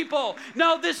teaching people,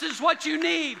 no, this is what you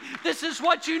need. This is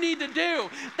what you need to do.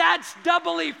 That's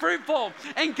doubly fruitful.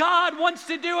 And God wants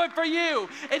to do it for you.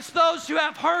 It's those who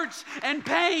have hurts and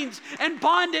pains and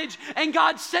bondage, and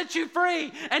God sets you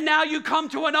free. And now you come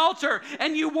to an altar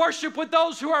and you worship with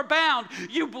those who are bound.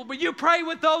 You pray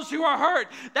with those who are hurt.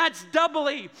 That's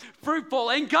doubly fruitful.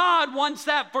 And God wants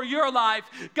that for your life.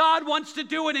 God wants to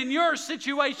do it in your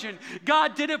situation.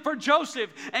 God did it for Joseph,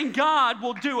 and God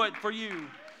will do it for you.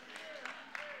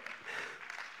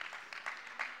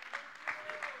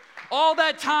 All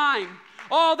that time,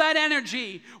 all that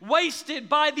energy wasted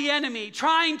by the enemy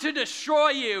trying to destroy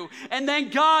you. And then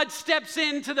God steps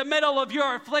into the middle of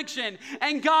your affliction,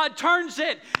 and God turns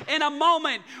it in a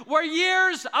moment where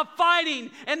years of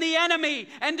fighting and the enemy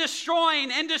and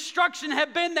destroying and destruction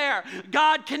have been there.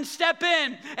 God can step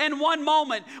in one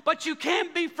moment, but you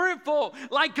can't be fruitful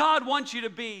like God wants you to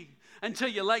be until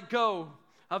you let go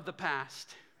of the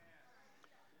past.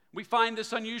 We find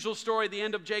this unusual story at the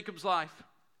end of Jacob's life.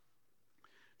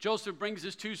 Joseph brings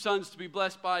his two sons to be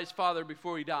blessed by his father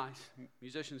before he dies.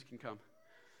 Musicians can come.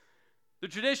 The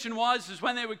tradition is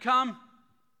when they would come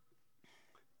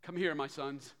here, my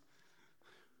sons.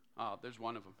 Oh, there's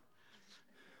one of them.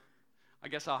 I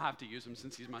guess I'll have to use him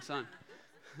since he's my son.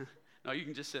 No, you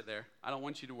can just sit there. I don't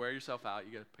want you to wear yourself out.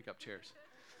 You got to pick up chairs.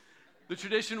 The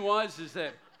tradition is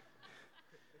that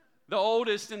the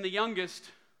oldest and the youngest,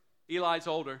 Eli's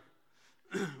older,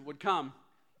 would come.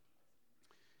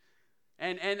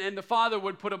 And the father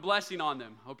would put a blessing on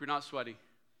them. Hope you're not sweaty.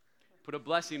 Put a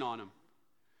blessing on them.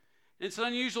 And it's an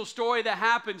unusual story that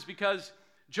happens because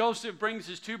Joseph brings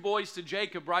his two boys to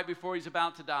Jacob right before he's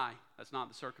about to die. That's not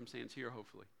the circumstance here,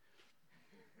 hopefully.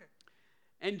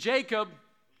 And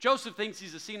Joseph thinks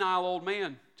he's a senile old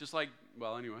man, just like,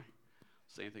 well, anyway,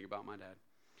 I'll say anything about my dad.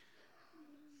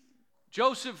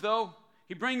 Joseph, though,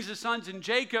 he brings his sons, and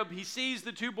Jacob, he sees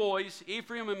the two boys,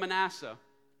 Ephraim and Manasseh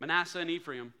and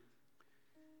Ephraim.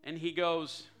 And he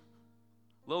goes,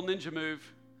 little ninja move,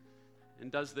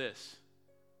 and does this.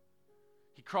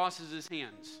 He crosses his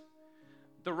hands.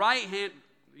 The right hand,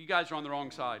 you guys are on the wrong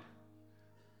side.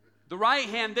 The right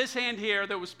hand, this hand here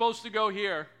that was supposed to go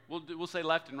here, we'll say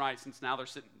left and right since now they're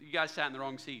sitting, you guys sat in the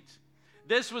wrong seats.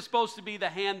 This was supposed to be the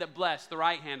hand that blessed, the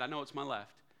right hand, I know it's my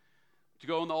left, to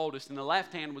go on the oldest, and the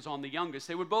left hand was on the youngest.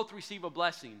 They would both receive a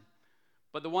blessing,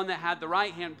 but the one that had the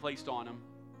right hand placed on him,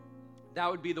 that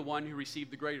would be the one who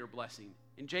received the greater blessing.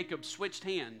 And Jacob switched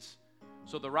hands.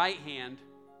 So the right hand,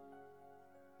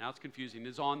 now it's confusing,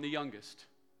 is on the youngest.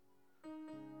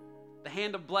 The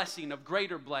hand of blessing, of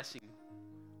greater blessing,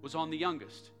 was on the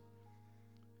youngest.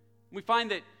 We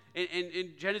find that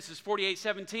in Genesis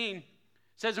 48:17, it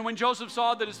says, and when Joseph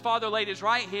saw that his father laid his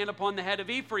right hand upon the head of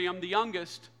Ephraim, the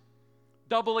youngest,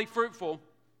 doubly fruitful,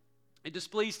 it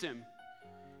displeased him.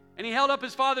 And he held up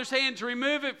his father's hand to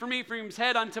remove it from Ephraim's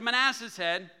head unto Manasseh's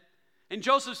head. And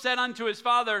Joseph said unto his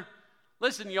father,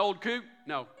 listen, you old coot.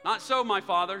 No, not so, my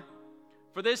father.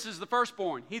 For this is the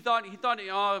firstborn. He thought,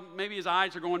 oh, maybe his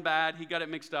eyes are going bad. He got it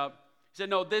mixed up. He said,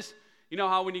 no, this, you know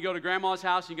how when you go to grandma's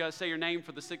house, you got to say your name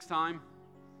for the 6th time?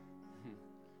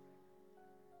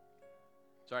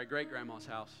 Sorry, great-grandma's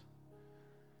house.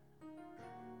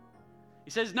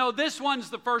 He says, no, this one's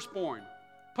the firstborn.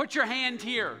 Put your hand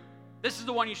here. This is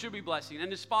the one you should be blessing.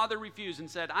 And his father refused and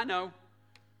said, I know.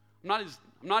 I'm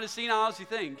not as senile as you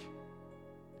think.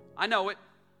 I know it.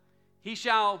 He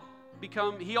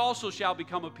also shall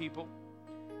become a people.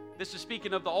 This is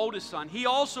speaking of the oldest son. He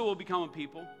also will become a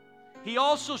people. He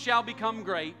also shall become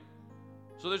great.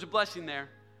 So there's a blessing there.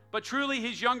 But truly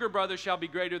his younger brother shall be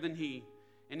greater than he,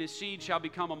 and his seed shall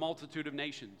become a multitude of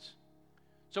nations.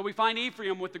 So we find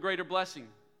Ephraim with the greater blessing.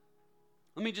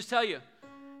 Let me just tell you,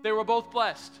 they were both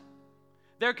blessed.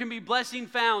 There can be blessing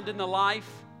found in the life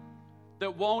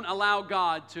that won't allow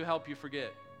God to help you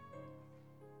forget.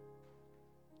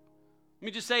 Let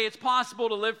me just say, it's possible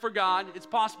to live for God. It's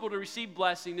possible to receive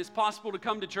blessing. It's possible to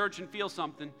come to church and feel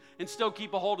something and still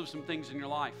keep a hold of some things in your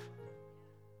life.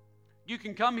 You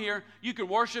can come here, you can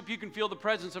worship, you can feel the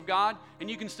presence of God, and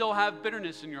you can still have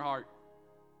bitterness in your heart.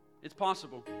 It's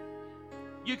possible.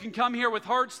 You can come here with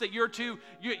hurts that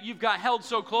you've got held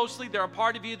so closely, they're a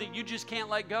part of you that you just can't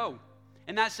let go.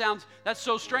 And that's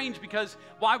so strange, because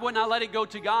why wouldn't I let it go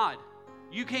to God?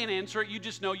 You can't answer it, you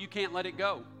just know you can't let it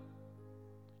go.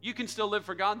 You can still live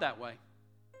for God that way.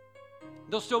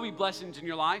 There'll still be blessings in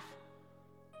your life,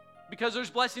 because there's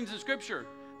blessings in Scripture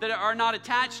that are not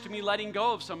attached to me letting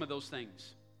go of some of those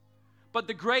things. But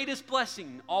the greatest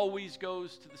blessing always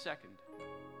goes to the second.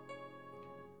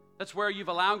 That's where you've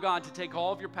allowed God to take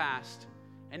all of your past,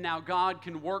 and now God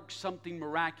can work something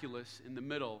miraculous in the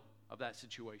middle of that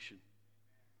situation.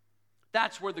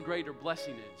 That's where the greater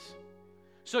blessing is.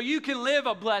 So you can live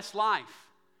a blessed life,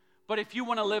 but if you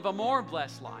want to live a more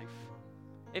blessed life,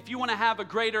 if you want to have a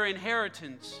greater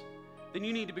inheritance, then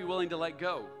you need to be willing to let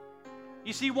go.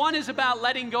 You see, one is about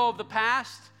letting go of the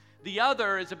past, the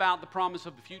other is about the promise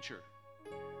of the future.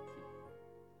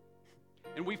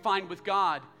 And we find with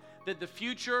God that the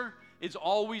future is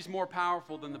always more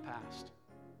powerful than the past.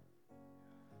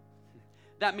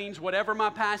 That means whatever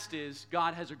my past is,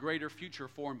 God has a greater future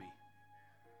for me.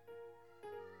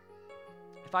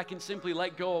 If I can simply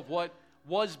let go of what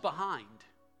was behind,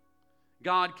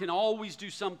 God can always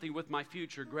do something with my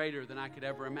future greater than I could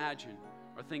ever imagine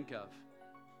or think of.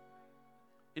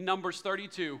 In Numbers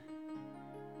 32,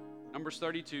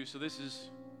 so this is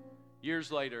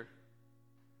years later,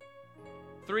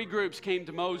 3 groups came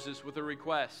to Moses with a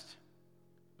request.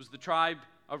 It was the tribe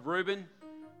of Reuben,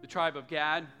 the tribe of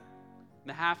Gad, and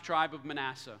the half-tribe of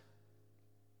Manasseh.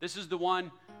 This is the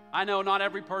one, I know not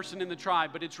every person in the tribe,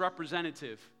 but it's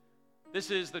representative.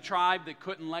 This is the tribe that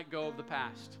couldn't let go of the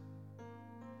past.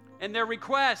 And their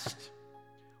request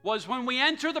was, when we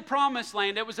enter the promised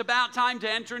land, it was about time to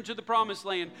enter into the promised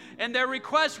land. And their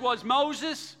request was,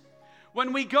 Moses,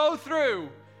 when we go through,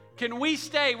 can we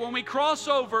stay, when we cross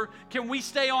over, can we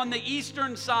stay on the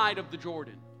eastern side of the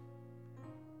Jordan?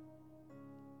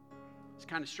 It's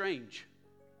kind of strange.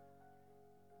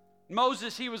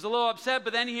 Moses, he was a little upset,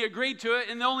 but then he agreed to it.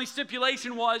 And the only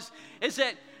stipulation is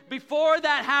that before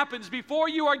that happens, before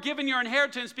you are given your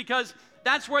inheritance, because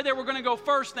that's where they were going to go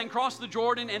first, then cross the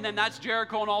Jordan, and then that's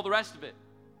Jericho and all the rest of it.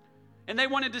 And they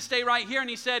wanted to stay right here. And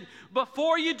he said,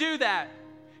 before you do that,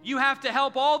 you have to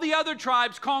help all the other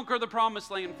tribes conquer the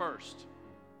promised land first.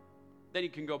 Then you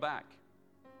can go back.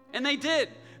 And they did.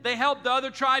 They helped the other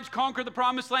tribes conquer the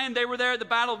promised land. They were there at the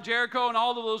Battle of Jericho and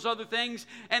all of those other things.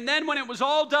 And then when it was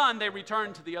all done, they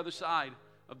returned to the other side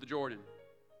of the Jordan.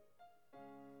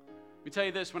 Let me tell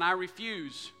you this, when I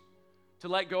refuse to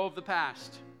let go of the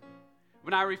past,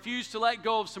 when I refuse to let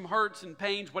go of some hurts and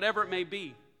pains, whatever it may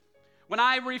be, when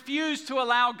I refuse to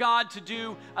allow God to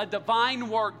do a divine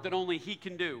work that only He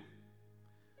can do,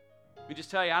 let me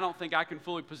just tell you, I don't think I can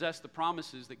fully possess the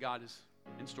promises that God has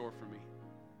in store for me.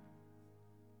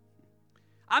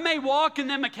 I may walk in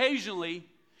them occasionally.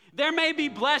 There may be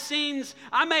blessings.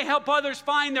 I may help others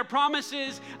find their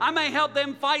promises. I may help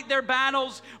them fight their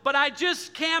battles, but I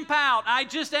just camp out. I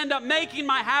just end up making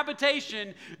my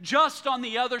habitation just on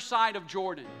the other side of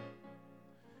Jordan,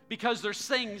 because there's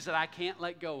things that I can't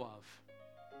let go of.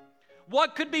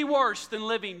 What could be worse than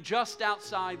living just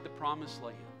outside the promised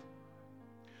land?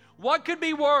 What could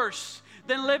be worse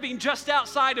than living just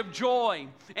outside of joy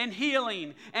and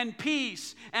healing and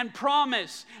peace and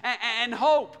promise and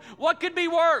hope? What could be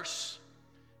worse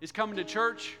is coming to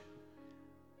church,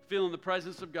 feeling the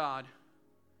presence of God,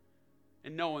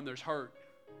 and knowing there's hurt,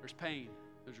 there's pain,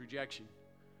 there's rejection,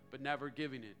 but never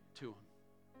giving it to Him.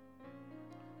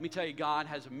 Let me tell you, God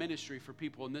has a ministry for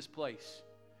people in this place.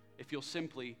 if you'll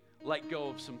simply let go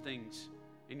of some things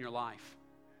in your life.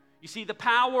 You see, the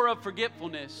power of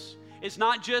forgetfulness is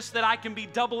not just that I can be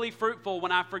doubly fruitful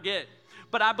when I forget,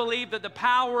 but I believe that the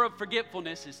power of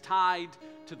forgetfulness is tied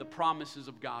to the promises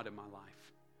of God in my life.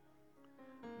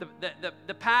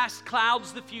 The past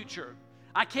clouds the future.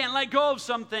 I can't let go of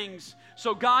some things,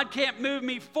 so God can't move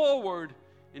me forward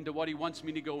into what He wants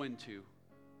me to go into.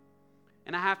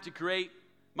 And I have to create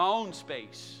my own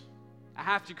space. I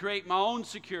have to create my own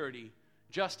security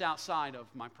just outside of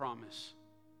my promise.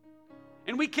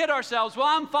 And we kid ourselves, well,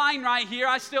 I'm fine right here.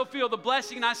 I still feel the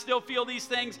blessing. I still feel these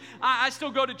things. I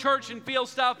still go to church and feel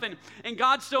stuff, and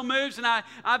God still moves, and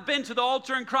I've been to the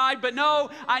altar and cried. But no,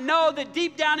 I know that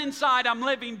deep down inside, I'm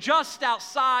living just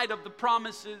outside of the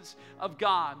promises of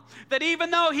God. That even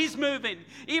though He's moving,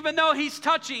 even though He's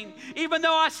touching, even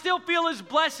though I still feel His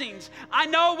blessings, I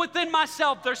know within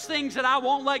myself there's things that I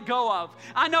won't let go of.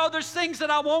 I know there's things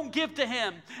that I won't give to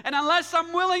Him. And unless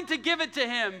I'm willing to give it to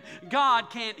Him,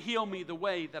 God can't heal me the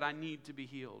way that I need to be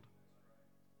healed.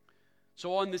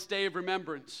 So on this day of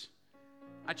remembrance,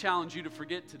 I challenge you to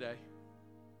forget today.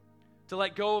 To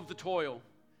let go of the toil.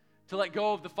 To let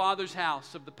go of the Father's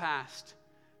house of the past.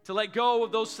 To let go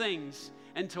of those things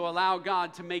and to allow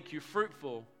God to make you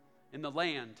fruitful in the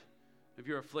land of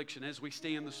your affliction. As we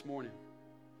stand this morning.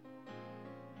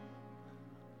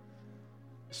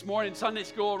 This morning, Sunday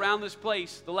school around this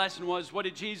place, the lesson was, what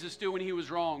did Jesus do when He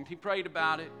was wronged? He prayed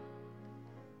about it.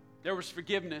 There was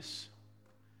forgiveness.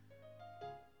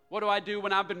 What do I do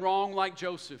when I've been wrong like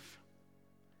Joseph?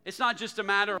 It's not just a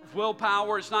matter of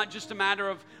willpower. It's not just a matter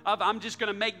of I'm just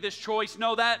going to make this choice.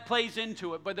 No, that plays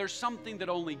into it. But there's something that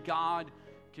only God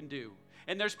can do.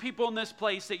 And there's people in this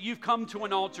place that you've come to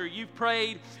an altar, you've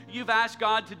prayed, you've asked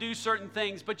God to do certain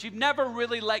things, but you've never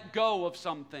really let go of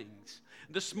some things.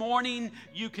 This morning,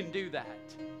 you can do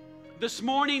that. This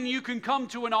morning, you can come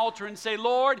to an altar and say,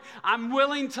 Lord, I'm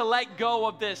willing to let go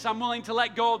of this. I'm willing to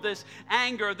let go of this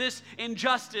anger, this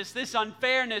injustice, this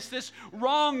unfairness, this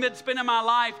wrong that's been in my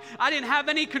life. I didn't have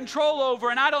any control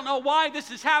over, and I don't know why this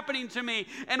is happening to me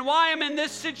and why I'm in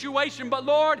this situation. But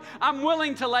Lord, I'm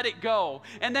willing to let it go.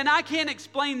 And then I can't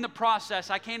explain the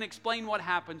process. I can't explain what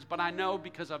happens, but I know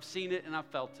because I've seen it and I've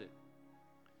felt it.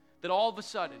 That all of a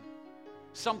sudden,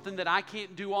 something that I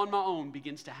can't do on my own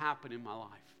begins to happen in my life.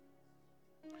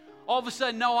 All of a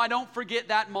sudden, no, I don't forget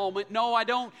that moment. No, I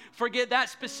don't forget that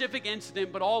specific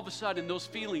incident, but all of a sudden, those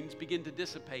feelings begin to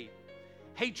dissipate.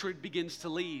 Hatred begins to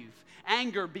leave.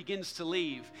 Anger begins to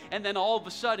leave. And then all of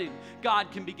a sudden,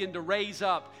 God can begin to raise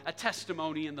up a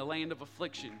testimony in the land of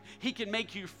affliction. He can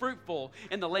make you fruitful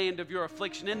in the land of your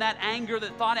affliction. In that anger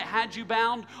that thought it had you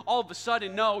bound, all of a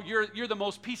sudden, no, you're the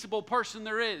most peaceable person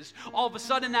there is. All of a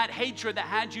sudden, that hatred that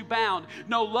had you bound,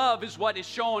 no, love is what is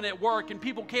shown at work, and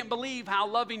people can't believe how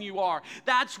loving you are.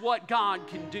 That's what God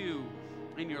can do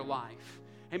in your life.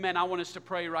 Amen. I want us to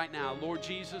pray right now. Lord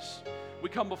Jesus, we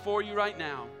come before you right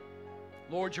now.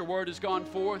 Lord, your word has gone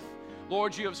forth.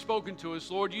 Lord, you have spoken to us.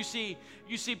 Lord, you see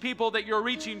people that you're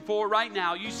reaching for right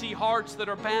now. You see hearts that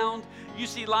are bound. You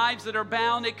see lives that are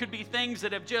bound. It could be things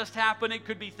that have just happened. It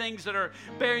could be things that are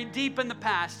buried deep in the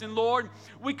past. And Lord,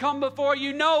 we come before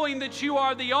you knowing that you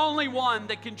are the only one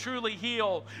that can truly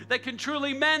heal, that can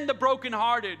truly mend the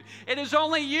brokenhearted. It is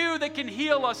only you that can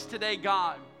heal us today,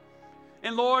 God.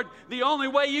 And Lord, the only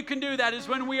way you can do that is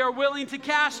when we are willing to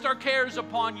cast our cares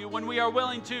upon you, when we are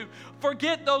willing to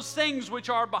forget those things which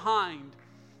are behind.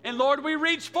 And Lord, we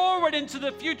reach forward into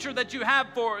the future that you have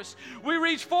for us. We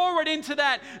reach forward into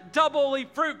that doubly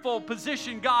fruitful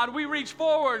position, God. We reach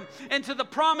forward into the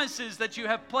promises that you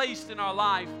have placed in our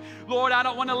life. Lord, I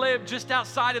don't want to live just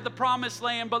outside of the promised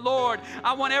land, but Lord,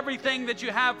 I want everything that you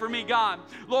have for me, God.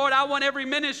 Lord, I want every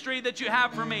ministry that you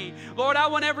have for me. Lord, I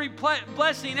want every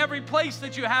blessing, every place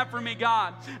that you have for me,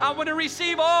 God. I want to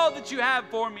receive all that you have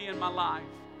for me in my life.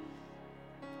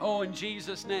 Oh, in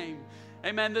Jesus' name.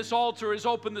 Amen. This altar is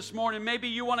open this morning. Maybe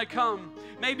you want to come.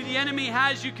 Maybe the enemy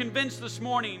has you convinced this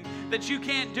morning that you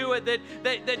can't do it,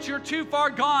 that you're too far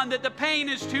gone, that the pain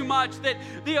is too much, that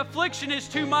the affliction is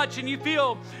too much, and you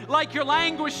feel like you're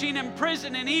languishing in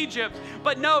prison in Egypt.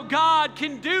 But no, God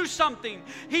can do something.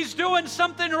 He's doing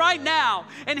something right now,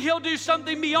 and He'll do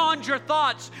something beyond your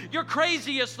thoughts, your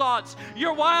craziest thoughts,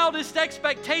 your wildest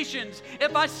expectations,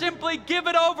 if I simply give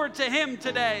it over to Him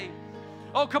today.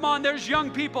 Oh, come on, there's young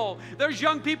people. There's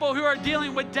young people who are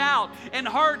dealing with doubt and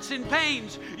hurts and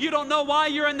pains. You don't know why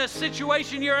you're in the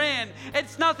situation you're in.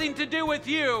 It's nothing to do with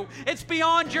you. It's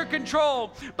beyond your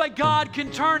control. But God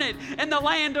can turn it in the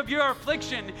land of your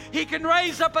affliction. He can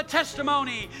raise up a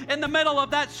testimony in the middle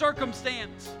of that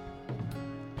circumstance.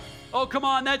 Oh, come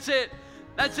on, that's it.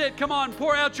 That's it. Come on,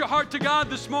 pour out your heart to God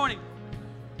this morning.